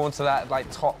getting drawn to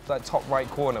that top right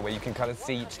corner where you can kind of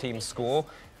see each team's score,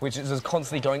 which is just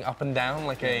constantly going up and down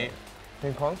like a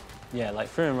ping pong. Yeah, like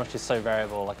Free and Rush is so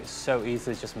variable. Like it's so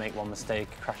easy to just make one mistake,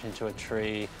 crash into a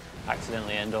tree,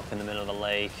 accidentally end up in the middle of the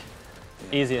lake.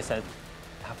 Easier said,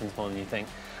 happens more than you think,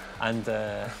 and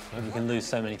you can lose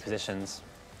so many positions.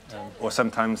 Or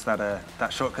sometimes that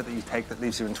shortcut that you take that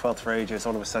leaves you in 12th for ages,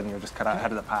 all of a sudden you're just cut out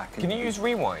ahead of the pack. Can you use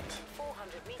rewind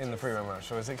in the free run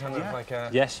rush, or is it kind of like a...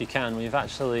 Yes, you can. We've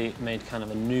actually made kind of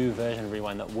a new version of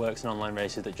rewind that works in online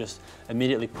races that just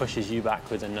immediately pushes you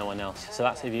backwards and no one else. So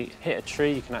that's if you hit a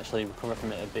tree, you can actually recover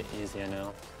from it a bit easier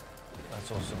now.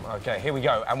 That's awesome. Okay, here we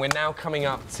go. And we're now coming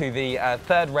up to the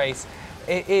third race.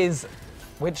 It is...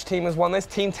 Which team has won this?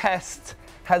 Team Test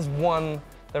has won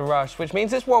the rush, which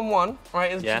means it's 1-1,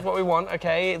 right? It's just what we want,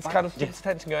 okay? It's kind of keeps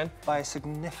tension going. By a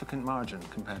significant margin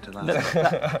compared to last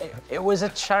year. It was a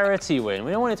charity win.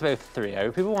 We don't want it to be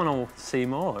 3-0. People want to see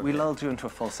more. We lulled you into a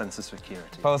false sense of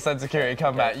security. False sense of security,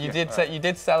 come back. You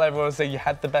did sell everyone, so you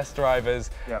had the best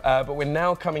drivers. Yep. But we're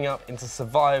now coming up into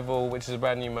Survival, which is a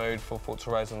brand new mode for Forza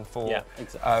Horizon 4. Yeah,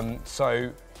 exactly.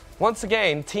 So, once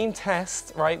again, Team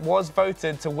Test, right, was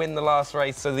voted to win the last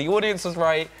race. So the audience was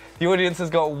right. The audience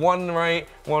has got one right,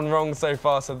 one wrong so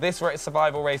far. So this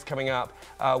survival race coming up,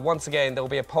 once again, there will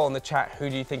be a poll in the chat.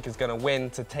 Who do you think is going to win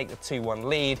to take the 2-1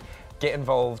 lead? Get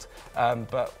involved.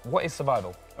 But what is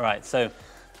survival? All right, so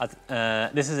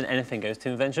this is an anything goes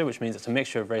team adventure, which means it's a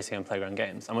mixture of racing and playground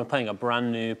games. And we're playing a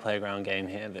brand new playground game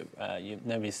here that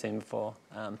nobody's seen before,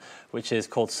 which is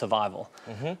called Survival.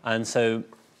 And so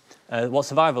what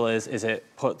Survival is it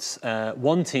puts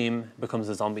one team becomes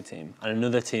the zombie team and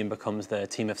another team becomes the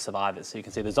team of survivors. So you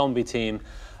can see the zombie team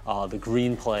are the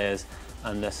green players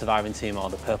and the surviving team are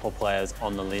the purple players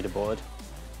on the leaderboard.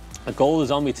 The goal of the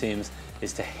zombie teams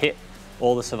is to hit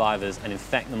all the survivors and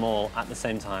infect them all at the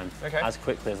same time as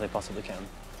quickly as they possibly can.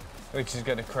 Which is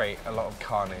going to create a lot of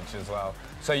carnage as well.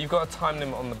 So you've got a time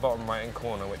limit on the bottom right-hand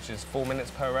corner, which is 4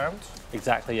 minutes per round?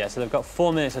 Exactly, yeah. So they've got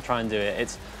 4 minutes to try and do it.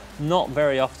 It's not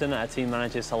very often that a team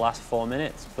manages to last 4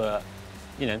 minutes, but,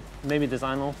 you know, maybe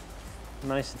design will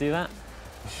manage to do that.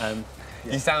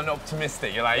 You sound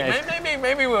optimistic. You're like,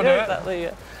 maybe we'll do it. Exactly,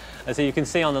 yeah. And so you can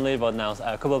see on the leaderboard now,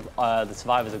 a couple of the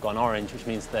survivors have gone orange, which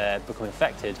means they're become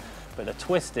infected. But the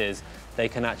twist is they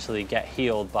can actually get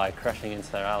healed by crashing into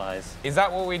their allies. Is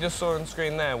that what we just saw on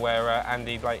screen there, where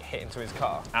Andy hit into his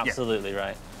car? Absolutely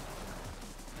right.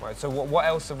 Right. So what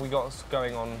else have we got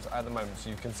going on at the moment?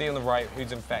 So you can see on the right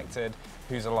who's infected,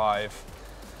 who's alive.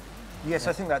 Yes,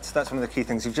 I think that's one of the key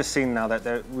things. You've just seen now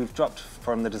that we've dropped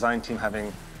from the design team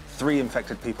having 3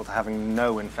 infected people to having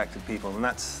no infected people, and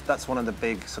that's one of the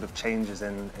big sort of changes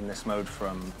in this mode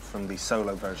from the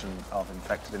solo version of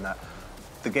Infected, in that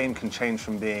the game can change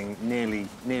from being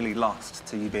nearly lost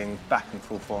to you being back in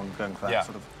full form, going for that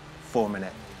sort of 4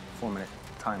 minute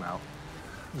timeout.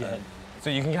 Yeah. So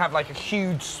you can have like a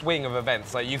huge swing of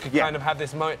events. Like you could kind of have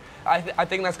this moment. I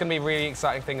think that's going to be a really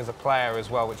exciting thing as a player as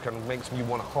well, which kind of makes you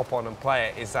want to hop on and play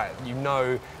it. Is that you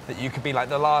know that you could be like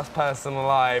the last person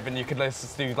alive, and you could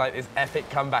just do like this epic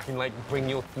comeback and like bring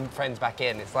your friends back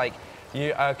in. It's like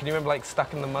you can you remember like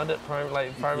Stuck in the Mud at primary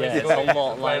school? It's a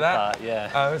lot like that.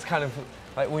 Yeah. It's kind of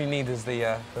like all you need is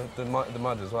the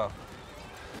mud as well.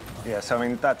 Yeah, so I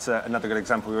mean, that's another good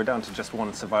example. We were down to just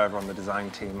one survivor on the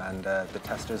design team, and the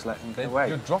testers let him get away.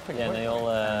 You're dropping. Yeah, and they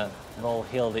all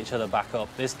healed each other back up.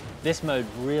 This mode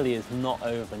really is not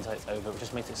over until it's over, which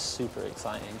just makes it super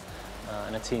exciting.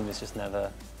 And a team is just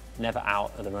never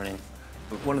out of the running.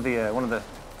 One of the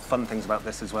fun things about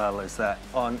this as well is that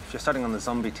if you're starting on the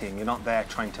zombie team, you're not there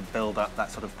trying to build up that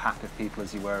sort of pack of people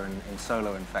as you were in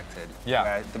solo Infected. Yeah.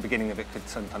 Where at the beginning of it could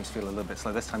sometimes feel a little bit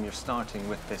slow. This time you're starting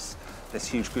with this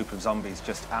huge group of zombies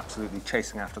just absolutely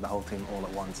chasing after the whole team all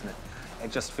at once, and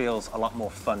it just feels a lot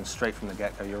more fun straight from the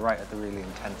get-go. You're right at the really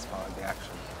intense part of the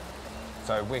action.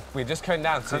 So we're just coming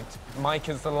down to Mike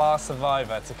is the last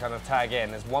survivor to kind of tag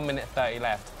in. There's 1 minute 30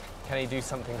 left. Can he do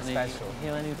something special?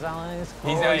 Heal any of his allies?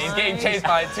 He's getting chased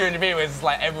by 200 people. It's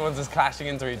like everyone's just clashing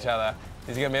into each other.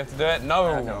 Is he going to be able to do it?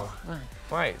 No. No.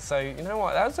 Right, so you know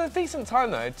what? That was a decent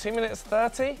time though. 2 minutes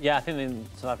 30? Yeah, I think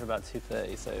they survived for about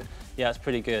 2:30. So yeah, it's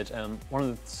pretty good. One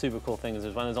of the super cool things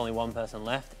is when there's only one person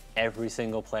left, every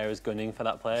single player is gunning for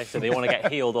that player, so they want to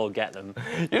get healed or get them.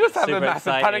 You just have a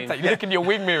massive panic attack. You look in your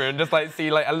wing mirror and just like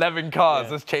see like 11 cars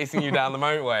just chasing you down the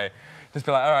motorway. Just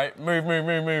be like, all right,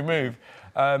 move.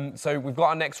 So we've got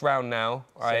our next round now,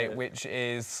 right, So, which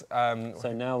is...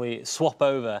 So now we swap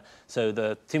over. So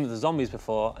the team with the zombies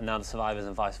before, and now the survivors,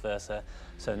 and vice versa.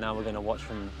 So now we're going to watch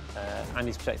from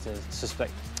Andy's perspective,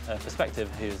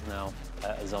 who's now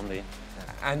a zombie.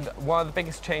 And one of the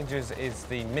biggest changes is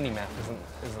the mini-map, isn't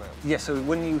it? Yeah, so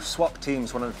when you swap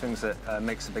teams, one of the things that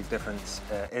makes a big difference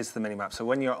is the mini-map. So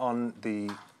when you're on the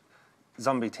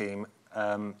zombie team,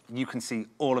 you can see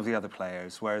all of the other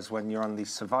players, whereas when you're on the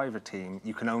survivor team,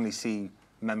 you can only see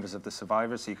members of the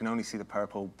survivors, so you can only see the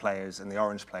purple players and the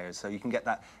orange players. So you can get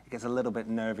that, it gets a little bit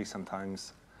nervy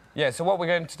sometimes. Yeah, so what we're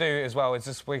going to do as well is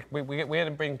just, we're going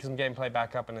to bring some gameplay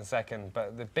back up in a second,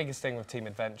 but the biggest thing with Team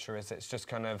Adventure is it's just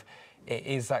kind of, it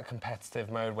is that competitive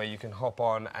mode where you can hop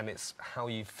on and it's how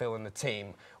you feel in the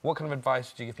team. What kind of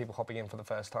advice would you give people hopping in for the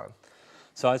first time?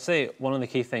 So I'd say one of the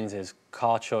key things is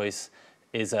car choice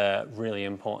is really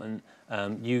important.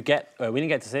 We didn't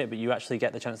get to see it, but you actually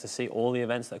get the chance to see all the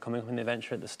events that are coming up in the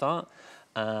adventure at the start.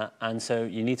 And so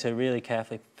you need to really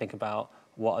carefully think about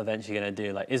what events you're going to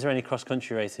do. Like, is there any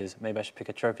cross-country races? Maybe I should pick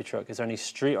a trophy truck. Is there any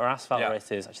street or asphalt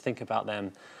races? I should think about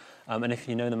them. And if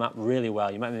you know the map really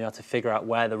well, you might be able to figure out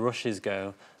where the rushes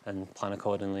go and plan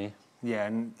accordingly. Yeah,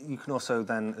 and you can also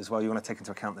then, as well, you want to take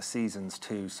into account the seasons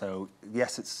too. So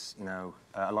yes, it's, you know,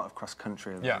 a lot of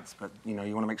cross-country events, but you know,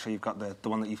 you want to make sure you've got the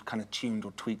one that you've kind of tuned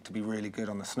or tweaked to be really good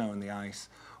on the snow and the ice.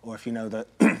 Or if you know that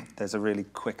there's a really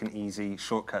quick and easy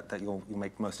shortcut that you'll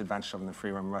make most advantage of in the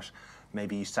free run rush,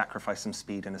 maybe you sacrifice some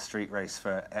speed in a street race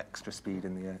for extra speed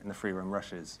in the free run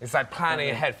rushes. It's like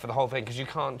planning ahead for the whole thing, because you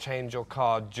can't change your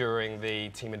car during the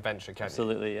team adventure, can you?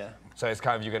 Absolutely, yeah. So it's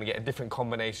kind of, you're going to get a different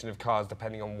combination of cars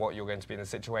depending on what you're going to be in the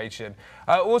situation.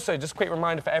 Also, just a quick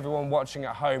reminder for everyone watching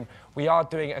at home, we are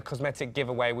doing a cosmetic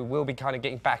giveaway. We will be kind of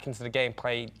getting back into the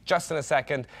gameplay just in a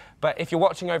second. But if you're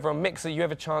watching over on Mixer, you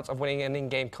have a chance of winning an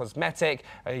in-game cosmetic.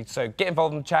 So get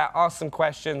involved in the chat, ask some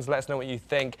questions, let us know what you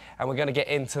think. And we're going to get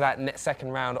into that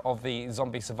second round of the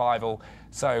zombie survival.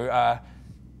 So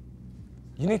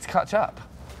you need to catch up.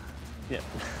 Yeah.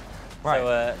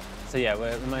 Right. So yeah, we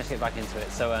managed to get back into it.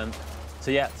 So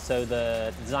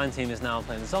the design team is now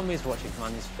playing the zombies, watching from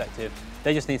Andy's perspective.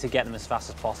 They just need to get them as fast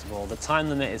as possible. The time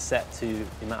limit is set to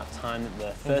the amount of time that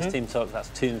the first team took, that's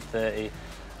 2:30.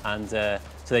 And so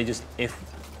they just, if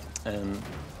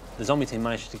the zombie team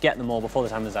manages to get them all before the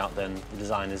time is out, then the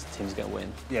designers team's going to win.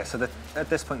 Yeah, so at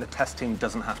this point, the test team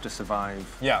doesn't have to survive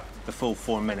the full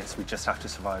 4 minutes. We just have to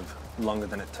survive longer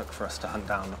than it took for us to hunt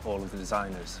down all of the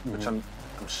designers, which I'm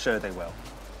sure they will.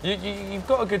 You've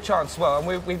got a good chance as well,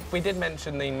 and we did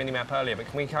mention the mini-map earlier, but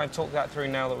can we kind of talk that through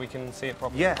now that we can see it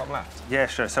properly top left? Yeah,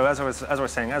 sure. So as I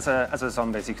was saying, as a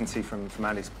zombies, you can see from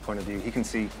Andy's point of view, he can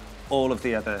see all of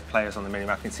the other players on the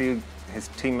mini-map. You can see his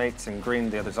teammates in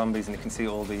green, the other zombies, and you can see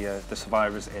all the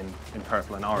survivors in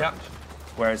purple and orange.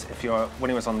 Whereas when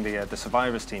he was on the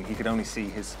survivors team, he could only see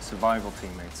his survival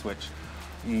teammates, which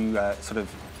you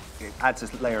it adds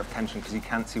a layer of tension because you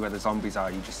can't see where the zombies are.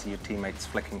 You just see your teammates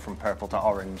flicking from purple to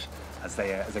orange as they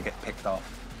get picked off.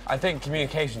 I think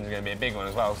communication is going to be a big one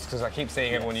as well, because I keep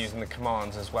seeing everyone using the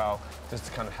commands as well, just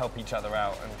to kind of help each other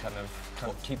out and kind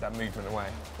of keep that movement away.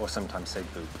 Or sometimes say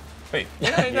boop.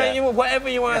 Boop. Whatever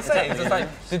you want to say. It's just like,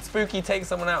 did Spooky take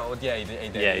someone out? Yeah, he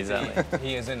did. Yeah, exactly.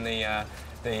 He is in the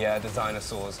designer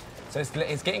saws. So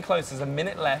it's getting close. There's a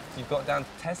minute left. You've got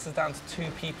Tess is down to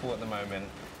 2 people at the moment.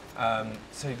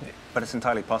 But it's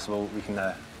entirely possible we can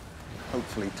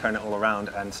hopefully turn it all around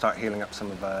and start healing up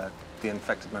some of the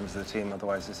infected members of the team.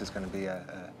 Otherwise, this is going to be a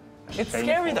It's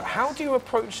scary though. How do you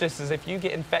approach this as if you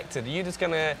get infected? Are you just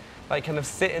going to like kind of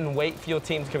sit and wait for your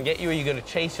team to come get you? Or are you going to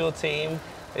chase your team?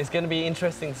 It's going to be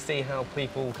interesting to see how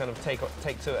people kind of take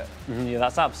to it. Yeah,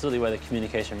 that's absolutely where the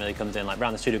communication really comes in. Like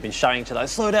around the studio, we've been shouting to like,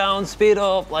 slow down, speed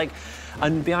up, like,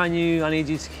 and behind you, I need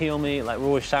you to heal me. Like we're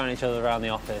always shouting at each other around the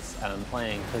office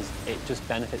playing, because it just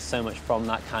benefits so much from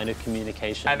that kind of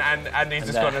communication. And he's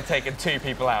just going to take 2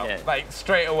 people out, like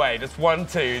straight away, just 1,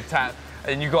 2, tap.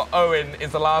 And you've got Owen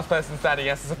is the last person standing. He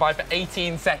has to survive for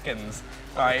 18 seconds.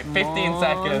 All right, 15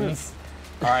 seconds.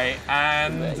 All right,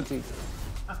 and.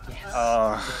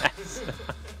 Yes.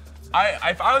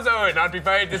 If I was Owen, I'd be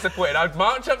very disappointed. I'd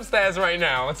march upstairs right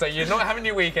now and say, you're not having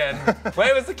your weekend.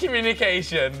 Where was the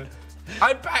communication?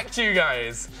 I backed you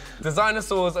guys. Designer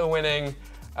saws are winning.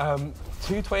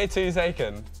 2:22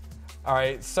 taken. All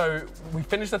right, so we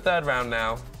finished the 3rd round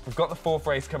now. We've got the 4th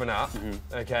race coming up,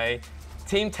 okay?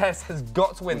 Team Tess has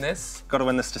got to win this. Got to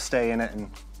win this to stay in it. And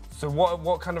so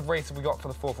what kind of race have we got for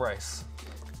the 4th race?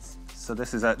 So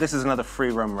this is another free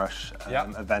run rush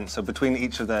event. So between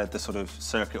each of the sort of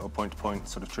circuit or point-to-point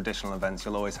sort of traditional events,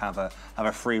 you'll always have a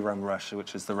free run rush,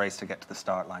 which is the race to get to the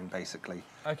start line, basically.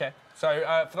 Okay.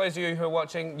 So for those of you who are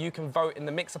watching, you can vote in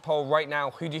the Mixer poll right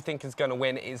now. Who do you think is going to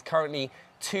win? It is currently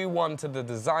 2-1 to the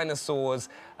Designers.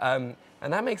 And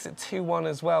that makes it 2-1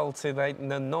 as well to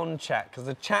the non-chat, because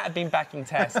the chat have been backing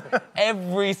Test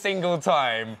every single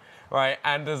time, right?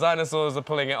 And Designers are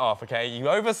pulling it off, okay? You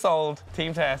oversold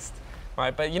Team Test,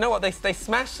 right? But you know what? They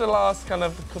smashed the last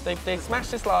they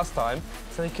smashed this last time,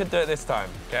 so they could do it this time,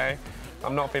 okay?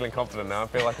 I'm not feeling confident now. I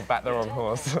feel like I backed the wrong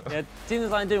horse. Yeah, Team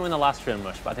Design didn't win the last run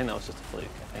rush, but I think that was just a fluke.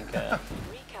 I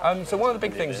think. So one of the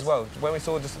big things as well, when we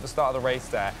saw just at the start of the race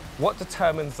there, what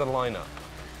determines the lineup?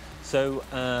 So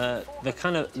the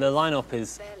lineup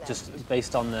is just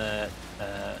based on the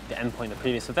endpoint of the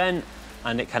previous event,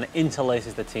 and it kind of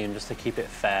interlaces the team just to keep it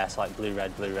fair. So like blue,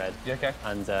 red, blue, red. Yeah, okay.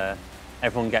 And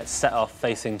everyone gets set off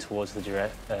facing towards the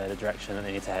direction that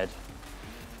they need to head.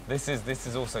 This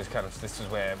is also this is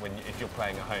where if you're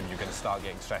playing at home, you're going to start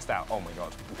getting stressed out. Oh my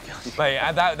god! Like,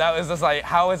 and that was just like,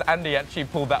 how has Andy actually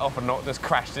pulled that off and not just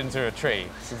crashed into a tree?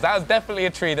 Because that was definitely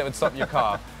a tree that would stop your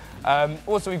car.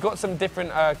 Also, we've got some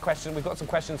different questions. We've got some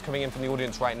questions coming in from the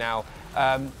audience right now.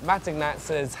 Matt Ignat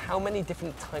says, how many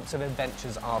different types of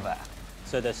adventures are there?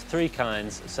 So there's 3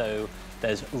 kinds. So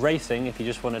there's racing, if you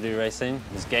just want to do racing.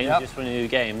 There's games, if you just want to do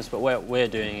games. But what we're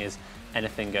doing is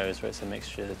anything goes, where it's a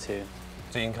mixture of the two.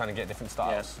 So you can kind of get different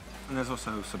styles. Yes. And there's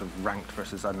also sort of ranked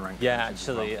versus unranked. Yeah,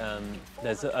 actually,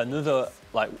 there's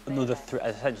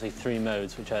essentially 3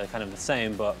 modes, which are kind of the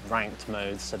same, but ranked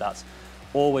modes. So that's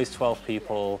always 12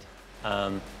 people.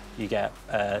 You get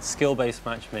skill-based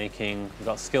matchmaking. We've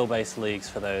got skill-based leagues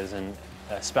for those, and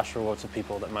special rewards for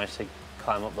people that manage to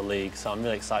climb up the league. So I'm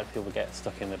really excited people get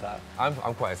stuck in with that. I'm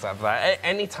quite excited for that.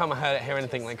 Anytime I hear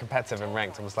anything like competitive and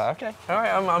ranked, I'm just like, okay, all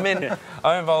right, I'm in.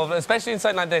 I'm involved, especially in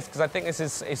something like this, because I think this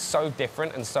is so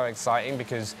different and so exciting,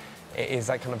 because it is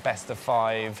that kind of best of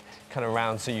 5 kind of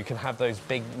round, so you can have those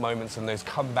big moments and those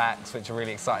comebacks, which are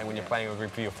really exciting when you're playing with a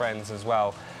group of your friends as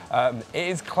well. It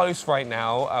is close right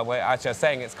now. Actually, I'm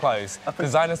saying it's close. The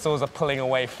Dinosaurs are pulling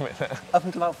away from it. Up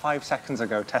until about 5 seconds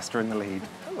ago, Tester in the lead.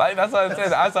 Like, that's what I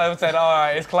said. As I said, all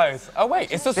right, it's close. Oh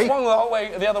wait, it's just swung the whole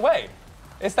way the other way.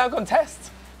 It's now gone Test.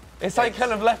 It's like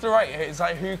kind of left or right. It's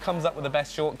like who comes up with the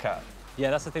best shortcut. Yeah,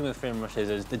 that's the thing with free rushes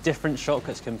is the different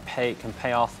shortcuts can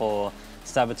pay off or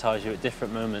sabotage you at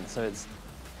different moments. So it's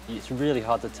really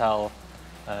hard to tell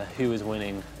who is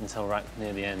winning until right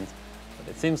near the end. But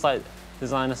it seems like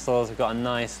Designers have got a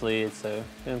nice lead, so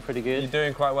doing pretty good. You're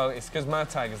doing quite well. It's because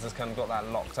Murtag has just kind of got that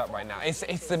locked up right now.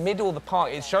 It's the middle of the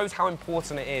park. It shows how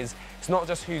important it is. It's not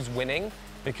just who's winning,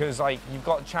 because like you've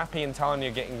got Chappie and Tanya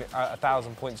getting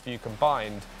 1,000 points for you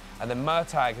combined, and then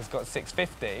Murtag has got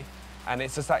 650, and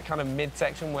it's just that kind of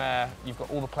mid-section where you've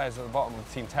got all the players at the bottom of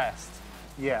the team Test.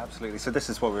 Yeah, absolutely. So this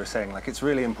is what we were saying. Like, it's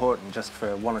really important just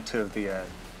for 1 or 2 of the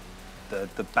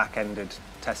back-ended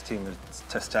Test team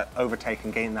to overtake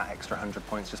and gain that extra 100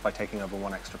 points just by taking over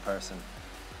 1 extra person.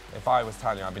 If I was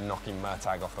Tanya, I'd be knocking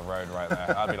Murtag off the road right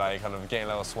there. I'd be like kind of getting a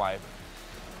little swipe.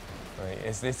 Right.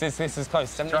 This is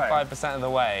close, 75% of the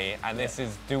way, and this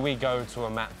is, do we go to a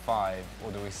map 5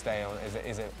 or do we stay on,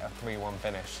 is it a 3-1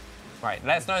 finish? Right,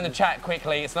 let's know in the chat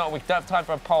quickly. It's not, we don't have time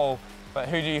for a poll, but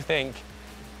who do you think?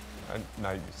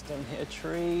 No. Just don't hit a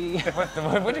tree.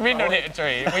 What do you mean don't hit a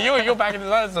tree? Well, you're back in the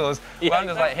Dinosaurs. Yeah, well, I'm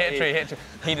just like, hit a tree, hit a tree.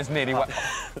 He just nearly went.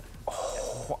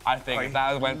 Oh, I think if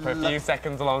that went for a few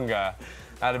seconds longer,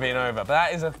 that'd have been over. But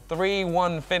that is a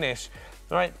 3-1 finish.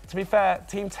 All right, to be fair,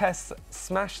 Team Test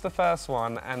smashed the first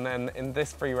one, and then in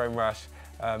this free roam rush,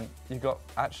 you got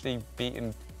actually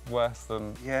beaten worse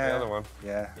than the other one.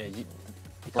 Yeah.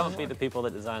 You can't beat the people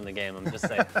that designed the game, I'm just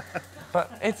saying. But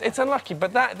it's unlucky.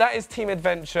 But that is Team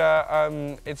Adventure.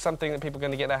 It's something that people are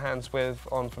going to get their hands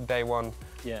on from day 1.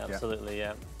 Yeah, absolutely,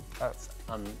 yeah.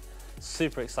 I'm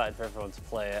super excited for everyone to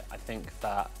play it. I think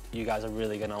that you guys are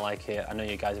really going to like it. I know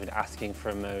you guys have been asking for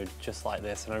a mode just like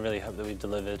this, and I really hope that we've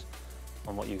delivered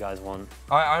on what you guys want.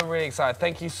 I'm really excited.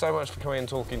 Thank you so much for coming and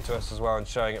talking to us as well and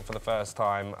showing it for the first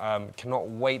time. Cannot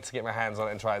wait to get my hands on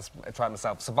it and try it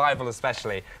myself. Survival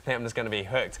especially. I think I'm just going to be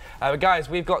hooked. But guys,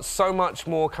 we've got so much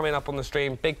more coming up on the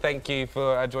stream. Big thank you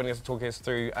for joining us and talking us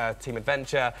through Team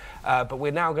Adventure. But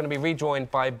we're now going to be rejoined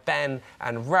by Ben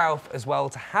and Ralph as well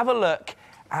to have a look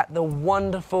at the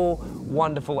wonderful,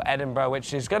 wonderful Edinburgh,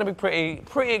 which is going to be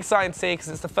pretty exciting to see because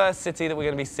it's the first city that we're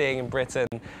going to be seeing in Britain.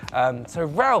 So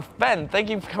Ralph, Ben, thank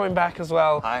you for coming back as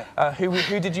well. Hi.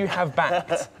 Who did you have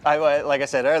backed? Like I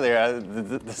said earlier,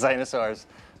 the Dinosaurs.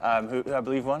 who I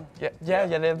believe won. Yeah,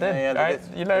 they did. Yeah, right?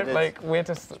 You know, did. like we're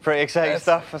just. It's pretty exciting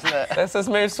stuff, isn't it? Let's just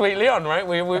move sweetly on, right?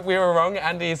 We were wrong.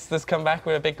 Andy's just come back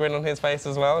with a big grin on his face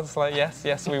as well. It's like,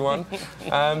 yes, we won.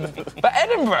 But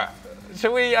Edinburgh,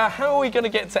 shall we? How are we going to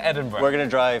get to Edinburgh? We're going to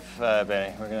drive,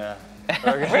 Benny. We're gonna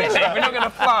really? We're not going to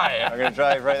fly? We're going to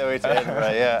drive right the way to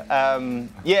Edinburgh,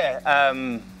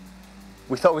 yeah.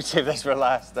 We thought we'd save this for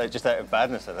last, just out of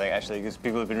badness, I think, actually, because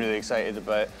people have been really excited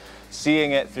about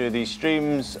seeing it through these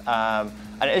streams, and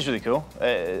it is really cool.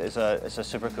 It's a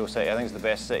super cool city. I think it's the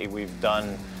best city we've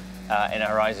done in a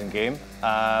Horizon game.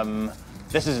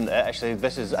 This isn't it, actually.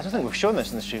 This is, I don't think we've shown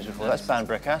this in the streams before. That's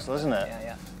Banbury Castle, isn't it?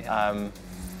 Yeah.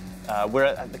 We're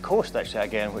at the coast, actually,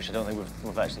 again, which I don't think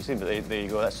we've actually seen, but there you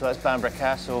go. So that's Banbury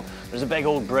Castle. There's a big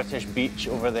old British beach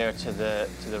over there to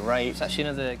the right. It's actually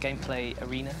another gameplay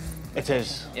arena. It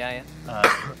is. Yeah.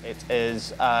 It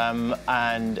is,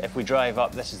 and if we drive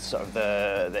up, this is sort of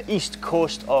the east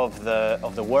coast of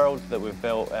the world that we've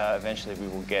built. Eventually, we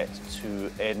will get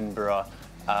to Edinburgh,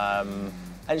 and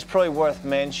it's probably worth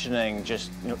mentioning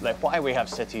just like why we have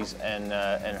cities in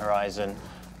Horizon.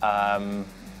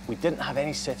 We didn't have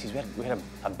any cities. We had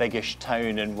a biggish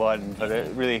town in one, but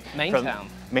it really Main town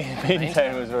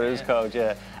was what it was called.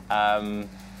 Yeah,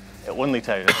 only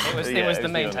town. It was the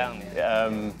main town.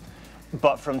 Yeah.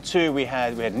 But from 2, we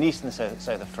had Nice in the south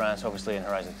of France. Obviously, in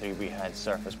Horizon 3, we had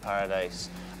Surface Paradise,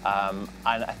 and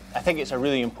I think it's a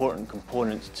really important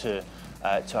component to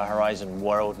a Horizon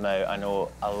world now. I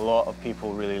know a lot of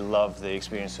people really love the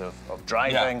experience of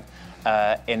driving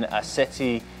in a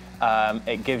city.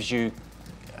 It gives you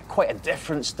quite a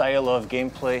different style of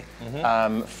gameplay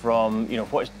from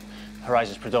what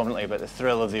Horizon's predominantly about the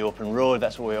thrill of the open road.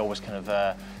 That's what we always kind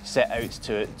of set out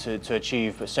to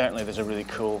achieve. But certainly, there's a really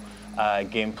cool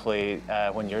gameplay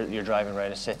when you're driving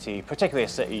around a city, particularly a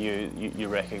city you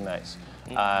recognise.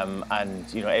 And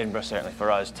Edinburgh certainly for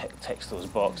us ticks those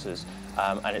boxes,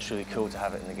 and it's really cool to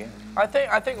have it in the game. I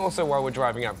think also while we're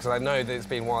driving up, because I know that it's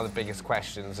been one of the biggest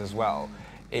questions as well,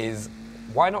 is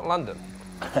why not London?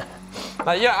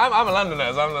 Like, yeah, I'm a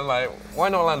Londoner, so I'm like, why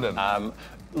not London?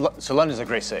 So London's a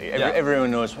great city. Everyone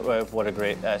knows what a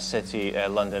great city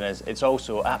London is. It's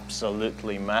also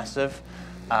absolutely massive.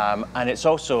 And it's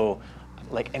also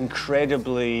like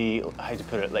incredibly, how to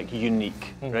put it, like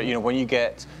unique, right? When you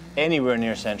get anywhere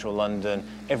near central London,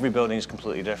 every building is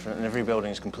completely different and every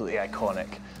building is completely iconic.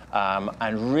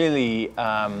 And really,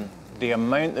 the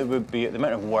amount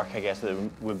of work, I guess, that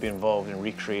would be involved in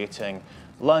recreating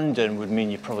London would mean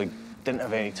you probably didn't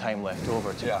have any time left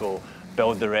over to go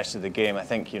build the rest of the game. I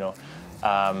think, you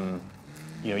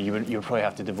would probably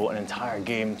have to devote an entire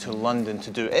game to London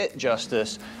to do it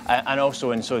justice, and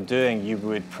also in so doing, you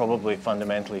would probably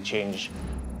fundamentally change.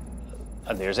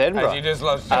 And there's Edinburgh. As you just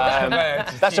lost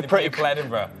that's a pretty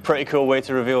cool way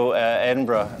to reveal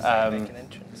Edinburgh.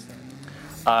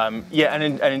 And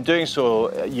in doing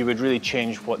so, you would really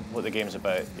change what the game's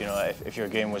about. If your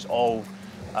game was all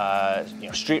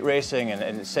street racing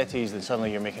and cities, then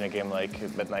suddenly you're making a game like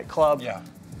Midnight Club.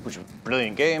 Which are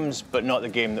brilliant games, but not the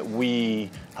game that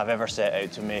we have ever set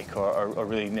out to make or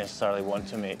really necessarily want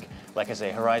to make. Like I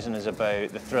say, Horizon is about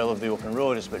the thrill of the open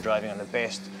road. It's about driving on the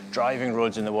best driving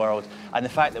roads in the world. And the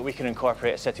fact that we can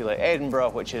incorporate a city like Edinburgh,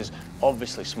 which is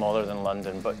obviously smaller than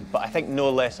London, but I think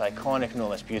no less iconic, no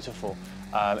less beautiful,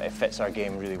 it fits our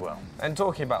game really well. And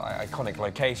talking about iconic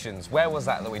locations, where was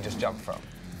that we just jumped from?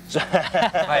 It's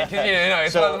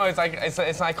one of the most,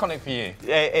 it's iconic for you.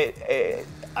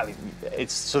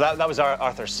 That was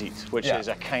Arthur's Seat, which is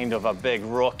a kind of a big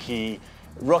rocky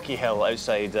hill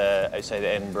outside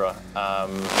Edinburgh,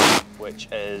 which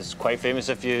is quite famous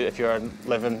if you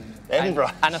live in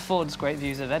Edinburgh. And affords great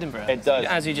views of Edinburgh. It does,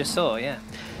 as you just saw, yeah.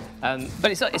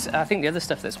 But I think the other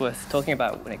stuff that's worth talking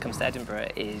about when it comes to Edinburgh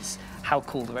is how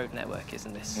cool the road network is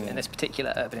in this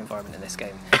particular urban environment in this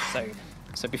game.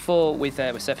 So before with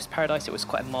Surface Paradise, it was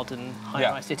quite a modern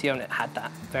high-rise city, and it had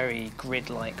that very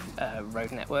grid-like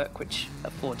road network, which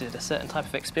afforded a certain type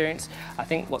of experience. I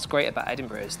think what's great about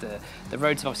Edinburgh is the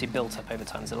roads have obviously built up over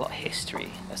time. There's a lot of history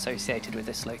associated with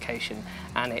this location,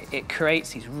 and it creates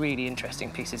these really interesting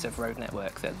pieces of road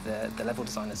network that the level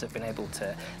designers have been able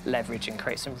to leverage and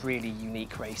create some really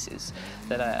unique races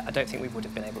that I don't think we would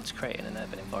have been able to create in an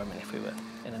urban environment if we were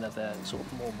in another sort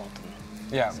of more modern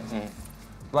setting.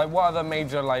 Like, what other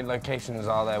major locations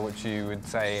are there which you would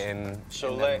say in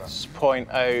let's point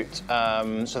out,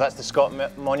 so that's the Scott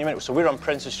Monument. So we're on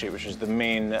Princes Street, which is the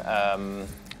main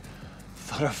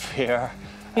thoroughfare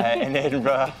in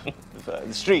Edinburgh.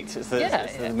 The street, it's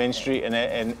the main street in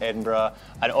Edinburgh,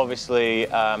 and obviously it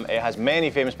has many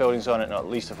famous buildings on it, not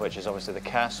least of which is obviously the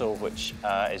castle, which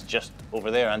is just over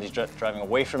there. Andy's driving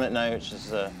away from it now, which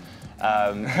is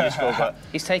useful. But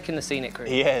he's taking the scenic route.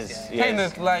 He is. Taking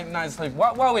this nice loop.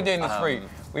 While we're doing this route,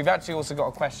 we've actually also got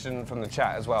a question from the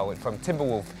chat as well, from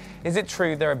Timberwolf. Is it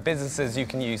true there are businesses you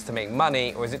can use to make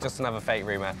money, or is it just another fake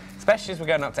rumour? Especially as we're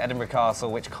going up to Edinburgh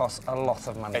Castle, which costs a lot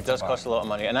of money. It does cost a lot of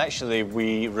money, and actually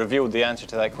we revealed the answer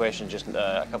to that question just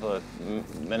a couple of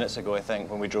minutes ago, I think,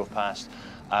 when we drove past.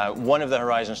 One of the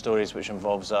Horizon stories which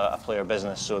involves a player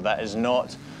business, so that is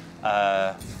not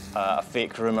a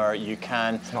fake rumour. You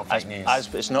can. It's not fake news.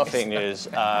 It's not fake news.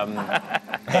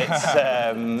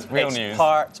 It's real news.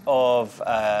 Part of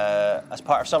as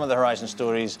part of some of the Horizon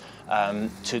stories.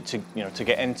 To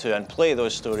get into and play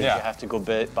those stories, you have to go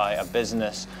by a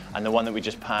business, and the one that we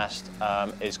just passed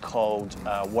is called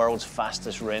World's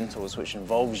Fastest Rentals, which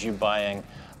involves you buying.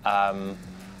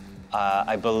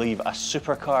 I believe a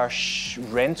supercar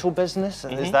rental business.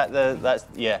 Is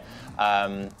that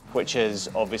which is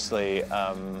obviously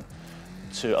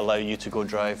to allow you to go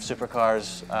drive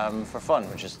supercars for fun,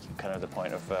 which is kind of the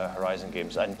point of Horizon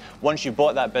games. And once you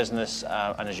bought that business,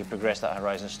 and as you progress that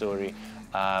Horizon story,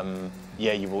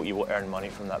 you will earn money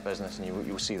from that business, and you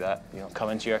will see that come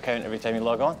into your account every time you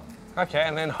log on. Okay,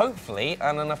 and then hopefully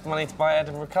earn enough money to buy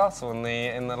Edinburgh Castle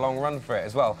in the long run for it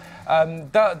as well.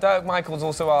 Dirk Michaels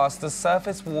also asked, does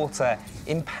surface water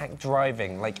impact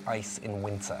driving like ice in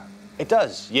winter? It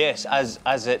does, yes,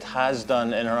 as it has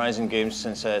done in Horizon games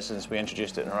since we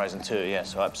introduced it in Horizon 2.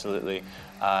 Yes, so absolutely.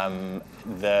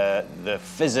 The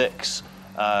physics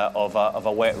of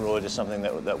a wet road is something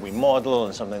that we model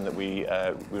and something that we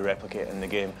replicate in the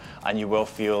game, and you will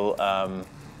feel,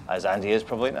 as Andy is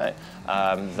probably now,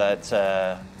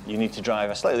 that you need to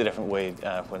drive a slightly different way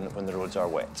when the roads are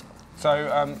wet.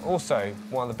 So also,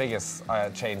 one of the biggest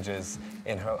changes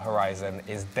in Horizon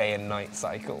is day and night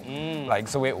cycle. I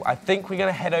think we're going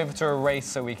to head over to a race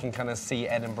so we can kind of see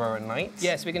Edinburgh at night.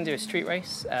 Yes, we're going to do a street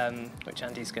race, which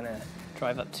Andy's going to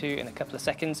drive up to in a couple of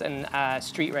seconds. And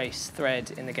street race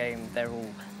thread in the game, they're all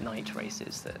night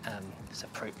races that it's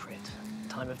appropriate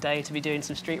time of day to be doing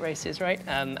some street races, right?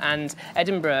 And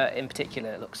Edinburgh in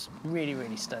particular looks really,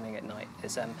 really stunning at night.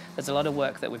 There's a lot of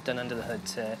work that we've done under the hood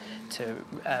to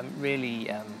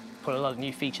really put a lot of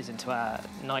new features into our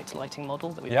night lighting model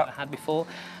that we've never had before.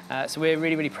 So we're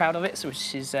really, really proud of it,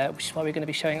 which is why we're going to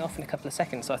be showing off in a couple of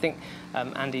seconds. So I think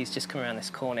Andy's just come around this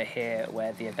corner here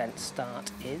where the event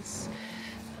start is,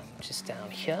 which is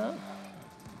down here.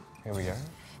 Here we go.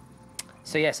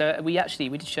 So yeah, we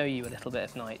did show you a little bit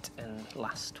of night in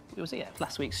last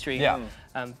week's stream. Yeah.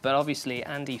 But obviously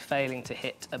Andy failing to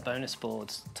hit a bonus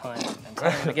board time and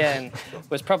time again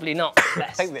was probably not the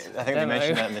best. I think they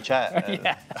mentioned that in the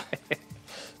chat.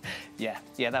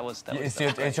 Yeah, that was.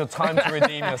 It's your time to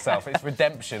redeem yourself. It's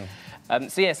redemption. I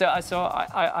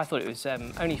thought it was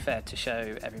only fair to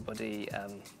show everybody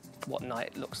what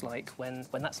night looks like when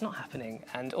that's not happening,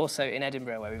 and also in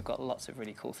Edinburgh where we've got lots of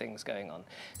really cool things going on.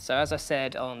 So as I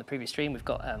said on the previous stream, we've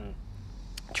got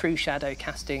true shadow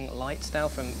casting lights now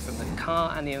from the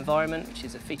car and the environment, which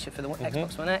is a feature for the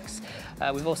Xbox One X.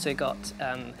 We've also got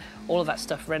all of that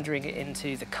stuff rendering it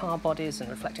into the car bodies and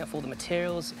reflecting off all the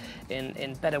materials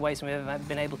in better ways than we've ever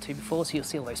been able to before, so you'll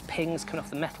see all those pings coming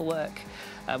off the metalwork.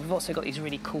 We've also got these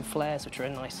really cool flares, which are a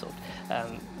nice sort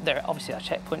of, they're obviously our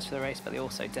checkpoints for the race, but they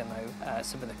also demo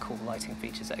some of the cool lighting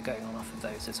features that are going on off of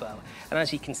those as well. And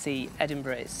as you can see,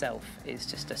 Edinburgh itself is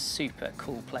just a super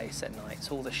cool place at night.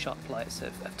 So all the shop lights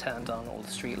have turned on, all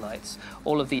the street lights,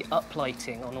 all of the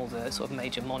uplighting on all the sort of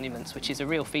major monuments, which is a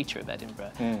real feature of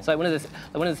Edinburgh. So one of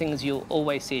the things you'll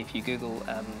always see if you Google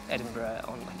Edinburgh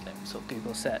on sort of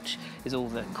Google search is all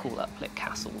the cool uplit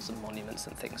castles and monuments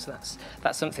and things. So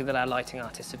that's something that our lighting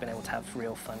artists have been able to have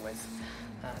real fun with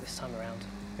this time around.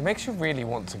 It makes you really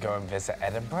want to go and visit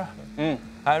Edinburgh.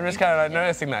 I'm just kind of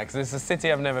noticing that because it's a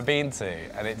city I've never been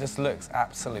to, and it just looks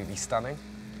absolutely stunning.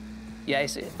 Yeah,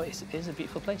 it is a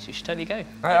beautiful place. You should totally go.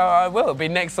 I will. It'll be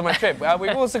next on my trip.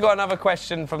 We've also got another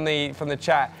question from the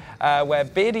chat where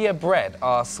Beardia Bread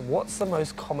asks, "What's the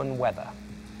most common weather?"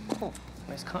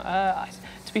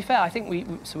 To be fair, I think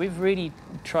we've really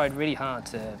tried really hard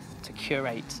to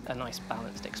curate a nice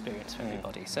balanced experience for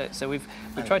everybody. So we've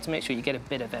tried to make sure you get a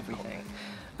bit of everything.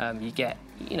 You get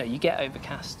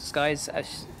overcast skies,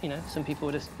 as some people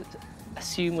would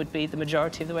assume would be the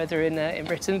majority of the weather in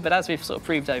Britain, but as we've sort of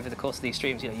proved over the course of these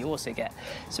streams, you also get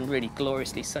some really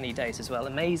gloriously sunny days as well.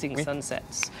 Amazing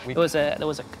sunsets. There was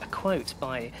a quote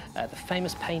by the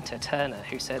famous painter Turner,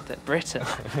 who said that Britain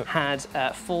had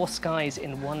 4 skies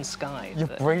in one sky. You're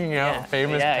bringing out a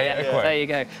famous painter quote. There you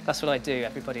go. That's what I do.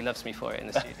 Everybody loves me for it in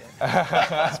the studio.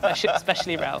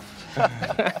 especially Ralph.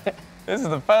 This is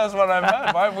the first one I've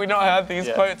heard. Why have we not heard these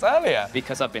quotes earlier?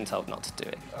 Because I've been told not to do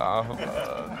it.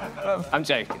 I'm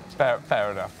joking.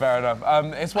 Fair enough.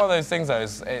 It's one of those things, though.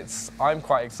 I'm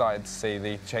quite excited to see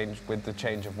the change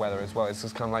of weather as well. It's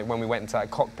just kind of like when we went into that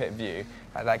cockpit view,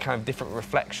 that kind of different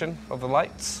reflection of the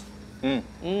lights.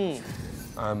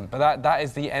 But that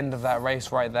is the end of that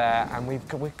race right there, and we're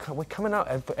coming up.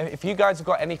 If you guys have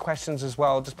got any questions as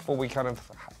well, just before we kind of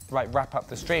wrap up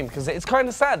the stream, because it's kind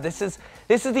of sad. This is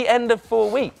the end of 4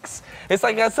 weeks. It's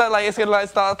like it's gonna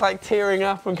start tearing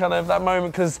up and kind of that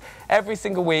moment, because every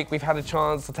single week we've had a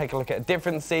chance to take a look at a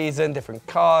different season, different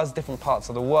cars, different parts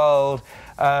of the world,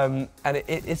 and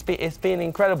it's been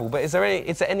incredible. But is there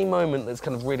any moment that's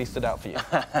kind of really stood out for you?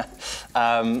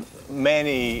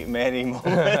 Many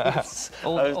moments.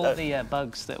 all the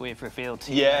bugs that we've revealed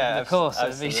to you over the course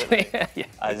of each week.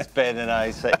 As Ben and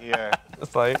I sit here.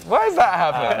 It's like, why does that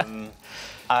happen?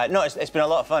 No, it's been a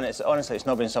lot of fun. Honestly, it's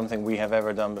not been something we have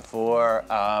ever done before.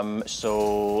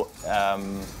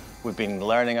 We've been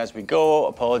learning as we go.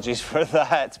 Apologies for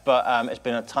that, but it's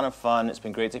been a ton of fun. It's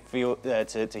been great to hear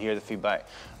the feedback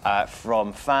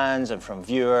from fans and from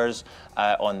viewers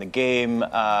on the game.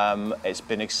 It's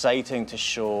been exciting to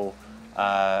show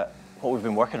what we've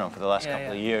been working on for the last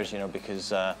couple of years.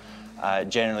 Because.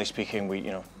 Generally speaking, we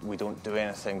don't do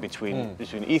anything between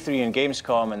E3 and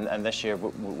Gamescom, and this year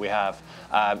we have.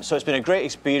 So it's been a great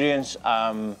experience.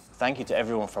 Thank you to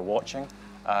everyone for watching.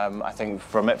 I think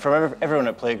from everyone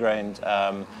at Playground,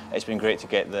 it's been great to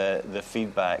get the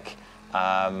feedback,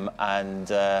 and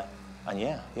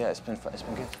yeah, it's been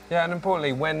good. Yeah, and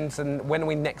importantly, when are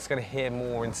we next going to hear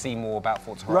more and see more about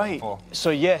Forza Horizon 4?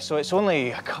 So it's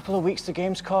only a couple of weeks to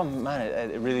Gamescom. Man,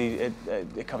 it really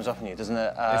comes up on you, doesn't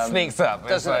it? It sneaks up,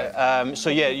 doesn't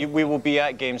it? We will be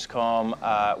at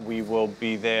Gamescom. We will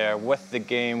be there with the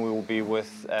game. We will be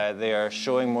there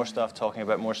showing more stuff, talking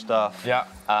about more stuff. Yeah.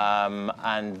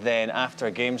 And then after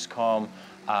Gamescom.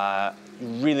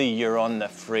 Really, you're on the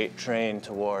freight train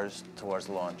towards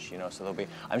launch, So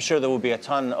I'm sure there will be a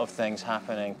ton of things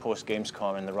happening post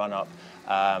Gamescom in the run-up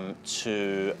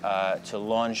to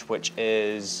launch, which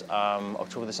is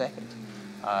October the 2nd.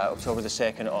 October the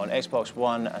 2nd on Xbox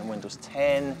One and Windows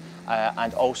 10,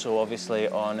 and also obviously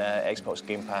on Xbox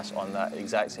Game Pass on that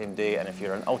exact same day. And if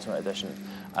you're an Ultimate Edition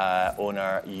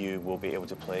owner, you will be able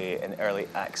to play in early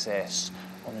access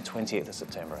on the 28th of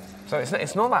September, I think. So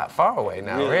it's not that far away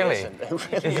now, really. It really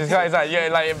It's like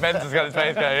Ben's just got his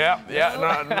face going,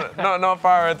 not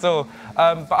far at all.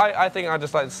 But I think I'd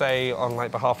just like to say, on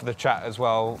behalf of the chat as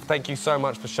well, thank you so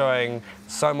much for showing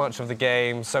so much of the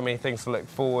game, so many things to look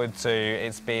forward to.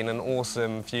 It's been an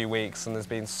awesome few weeks, and there's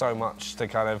been so much to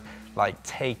kind of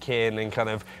take in and kind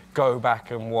of go back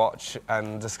and watch,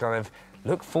 and just kind of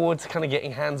look forward to kind of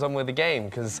getting hands-on with the game,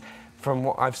 because from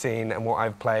what I've seen and what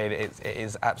I've played, it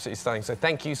is absolutely stunning. So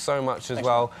thank you so much as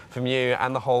well from you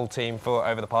and the whole team for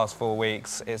over the past 4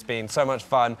 weeks. It's been so much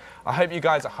fun. I hope you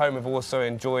guys at home have also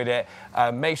enjoyed it.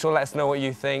 Make sure to let us know what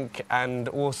you think, and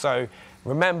also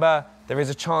remember, there is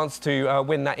a chance to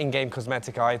win that in-game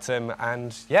cosmetic item.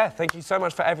 And yeah, thank you so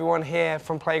much for everyone here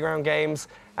from Playground Games.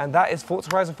 And that is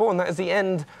Forza Horizon 4, and that is the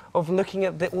end of looking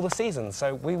at all the seasons.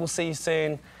 So we will see you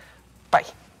soon. Bye.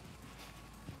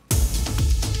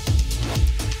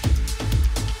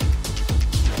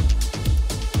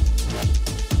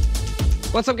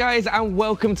 What's up, guys, and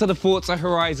welcome to the Forza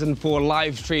Horizon 4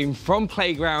 live stream from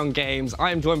Playground Games.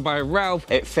 I am joined by Ralph.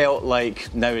 It felt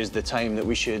like now is the time that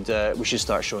we should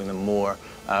start showing them more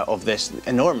of this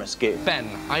enormous game. Ben,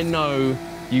 I know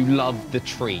you love the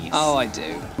trees. Oh, I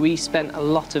do. We spent a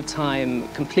lot of time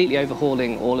completely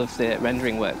overhauling all of the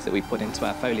rendering work that we put into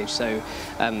our foliage. So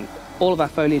all of our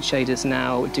foliage shaders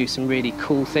now do some really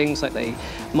cool things, like they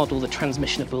model the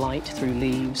transmission of light through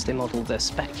leaves, they model the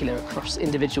specular across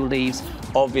individual leaves.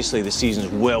 Obviously, the seasons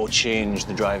will change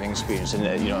the driving experience, and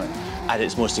at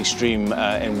its most extreme,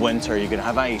 in winter, you're going to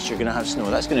have ice, you're going to have snow.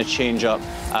 That's going to change up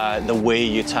the way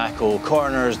you tackle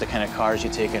corners, the kind of cars you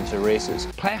take into races.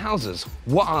 Player houses,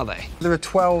 what are they? There are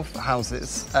 12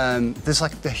 houses. There's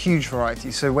a huge variety.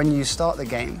 So when you start the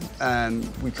game,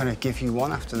 we kind of give you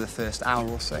one after the first hour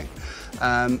or so.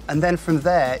 And then from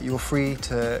there, you're free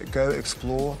to go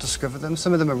explore, discover them.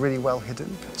 Some of them are really well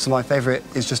hidden. So my favourite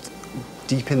is just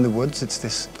deep in the woods. It's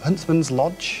this huntsman's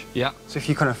lodge. Yeah. So if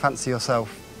you kind of fancy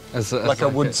yourself as like a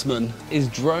woodsman. Is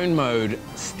drone mode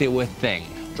still a thing?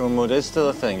 Drone mode is still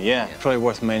a thing, yeah. Probably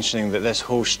worth mentioning that this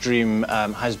whole stream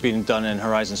has been done in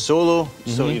Horizon Solo.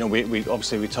 So, you know, we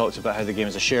obviously we talked about how the game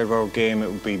is a shared world game.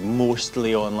 It would be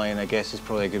mostly online, I guess, is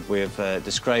probably a good way of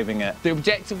describing it. The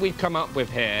objective we've come up with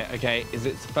here, okay, is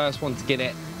it's the first one to get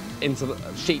it into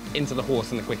the sheep into the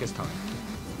horse in the quickest time.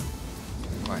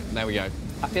 Right, there we go.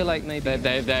 I feel like maybe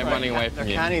they're running away from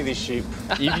you. They're canny, these sheep.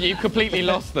 You've completely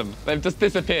lost them. They've just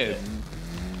disappeared.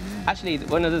 Actually,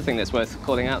 one other thing that's worth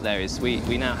calling out there is we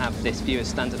now have this view as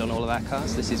standard on all of our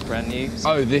cars. This is brand new.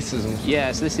 Oh, this is...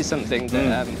 Yeah, so this is something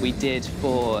that we did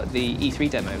for the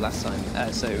E3 demo last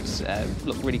time. So it's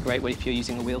looked really great if you're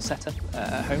using a wheel setter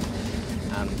at home.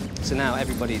 So now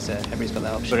everybody's got that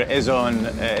option. But it is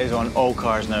on all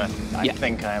cars now. I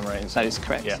think I am right in saying. That is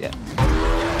correct, yeah.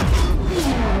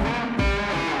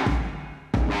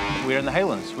 We're in the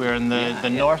Highlands. We're in the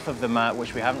north of the map,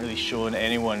 which we haven't really shown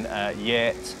anyone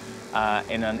yet,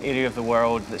 in an area of the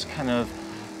world that's kind of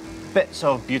bits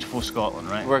of beautiful Scotland,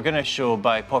 right? We're going to show,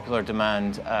 by popular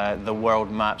demand, the world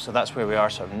map. So that's where we are,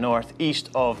 sort of northeast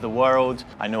of the world.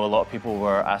 I know a lot of people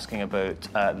were asking about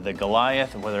the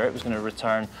Goliath and whether it was going to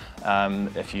return.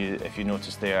 If you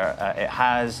notice there, it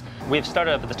has. We've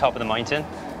started up at the top of the mountain,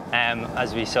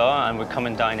 as we saw, and we're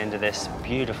coming down into this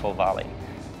beautiful valley.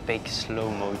 Big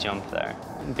slow-mo jump there.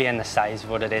 Being the size of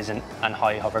what it is and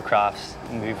how hovercrafts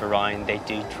move around, they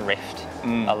do drift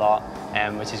a lot,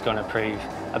 which is going to prove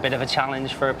a bit of a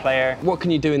challenge for a player. What can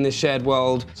you do in this shared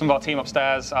world? Some of our team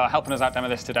upstairs are helping us out demo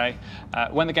this today.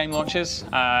 When the game launches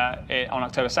on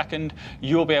October 2nd,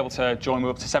 you'll be able to join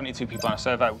with up to 72 people on a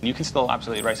server. You can still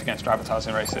absolutely race against your avatars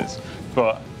in races,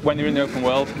 but when you're in the open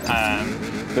world,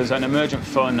 there's an emergent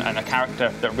fun and a character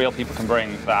that real people can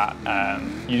bring that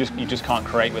you just can't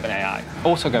create with an AI.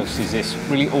 Also Ghost is this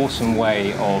really awesome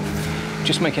way of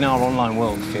just making our online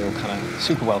world feel kind of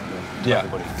super welcoming to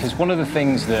everybody. Because one of the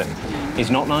things that is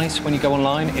not nice when you go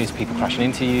online is people crashing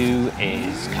into you,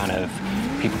 is kind of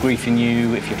people griefing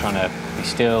you if you're trying to be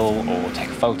still or take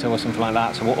a photo or something like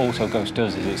that. So what Auto Ghost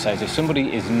does is it says if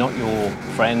somebody is not your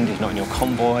friend, is not in your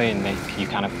convoy, and you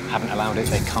kind of haven't allowed it,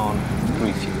 they can't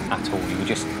grief you at all. You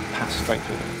just pass straight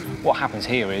through them. What happens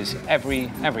here is every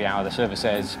hour the server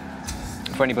says,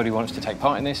 for anybody who wants to take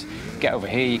part in this, get over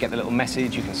here, you get the little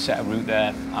message, you can set a route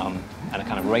there, and a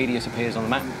kind of radius appears on the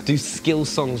map. Do skill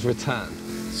songs return?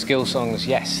 Skill songs,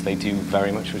 yes, they do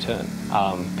very much return.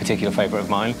 Particular favourite of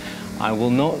mine. I will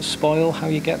not spoil how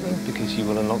you get them because you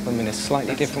will unlock them in a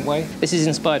slightly different way. This is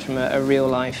inspired from a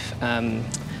real-life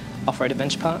off-road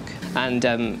adventure park, and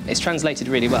it's translated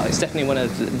really well. It's definitely one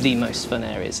of the most fun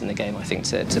areas in the game, I think,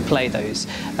 to play those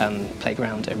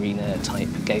playground arena type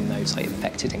game modes like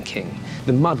Infected and King.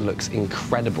 The mud looks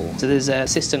incredible. So there's a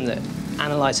system that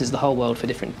analyses the whole world for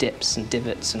different dips and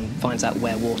divots and finds out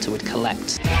where water would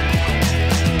collect.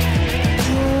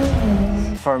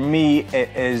 For me,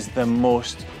 it is the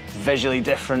most visually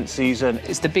different season.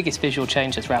 It's the biggest visual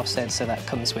change, as Ralph said, so that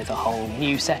comes with a whole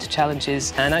new set of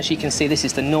challenges. And as you can see, this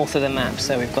is the north of the map,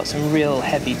 so we've got some real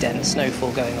heavy, dense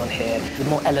snowfall going on here. The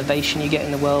more elevation you get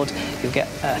in the world, you'll get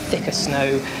thicker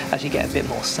snow. As you get a bit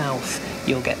more south,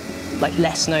 you'll get like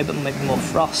less snow, but maybe more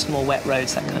frost, more wet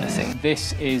roads, that kind of thing.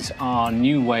 This is our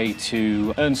new way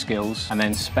to earn skills and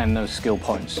then spend those skill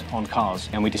points on cars.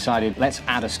 And we decided, let's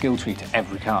add a skill tree to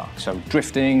every car. So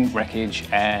drifting, wreckage,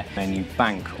 air, then you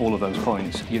bank all of those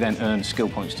points. You then earn skill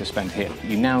points to spend here.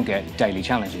 You now get daily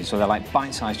challenges, so they're like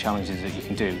bite-sized challenges that you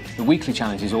can do. The weekly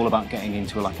challenge is all about getting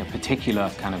into like a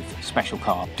particular kind of special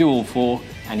car. Do all 4,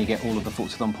 and you get all of the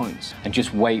Forza points. And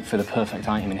just wait for the perfect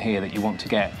item in here that you want to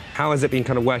get. How has it been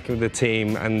kind of working with the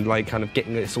team and like kind of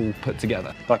getting this all put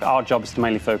together? Like our job is to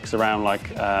mainly focus around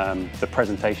like the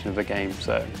presentation of the game.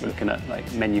 So we're looking at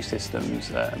like menu systems,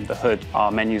 the HUD.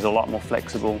 Our menus are a lot more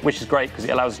flexible, which is great because it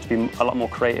allows us to be a lot more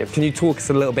creative. Can you talk us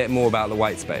a little bit more about the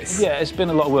white space? Yeah, it's been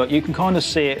a lot of work. You can kind of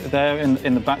see it there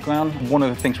in the background. One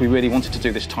of the things we really wanted to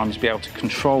do this time is be able to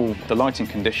control the lighting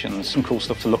conditions. Some cool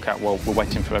stuff to look at while we're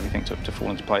waiting for everything to fall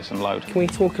into place and load. Can we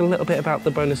talk a little bit about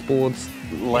the bonus boards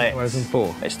in Horizon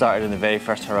 4? It started in the very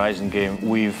first Horizon game.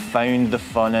 We've found the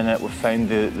fun in it. We've found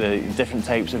the different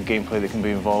types of gameplay that can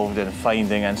be involved in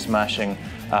finding and smashing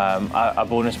a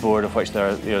bonus board, of which there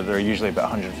are usually about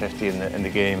 150 in the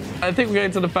game. I think we're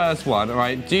going to the first one, all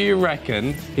right? Do you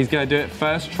reckon he's going to do it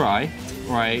first try,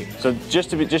 right? So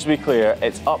just to be clear,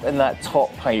 it's up in that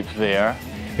top pipe there.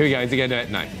 Here we go, is he going to do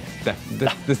it? No.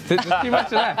 There's too much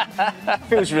of that.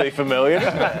 Feels really familiar,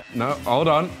 doesn't it? No, hold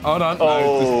on. Oh.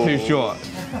 No, it's too short.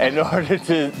 In order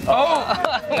to...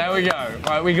 Oh! There we go.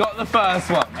 Right, we got the first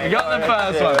one. We got the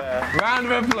first one.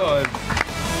 Round of applause.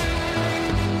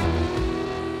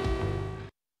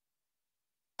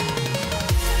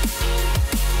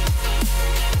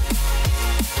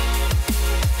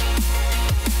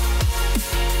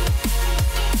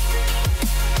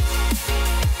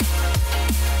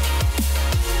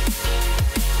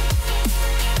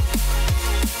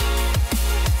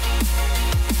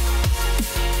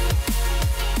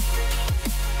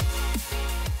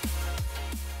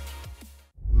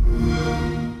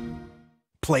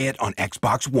 play it on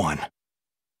Xbox One.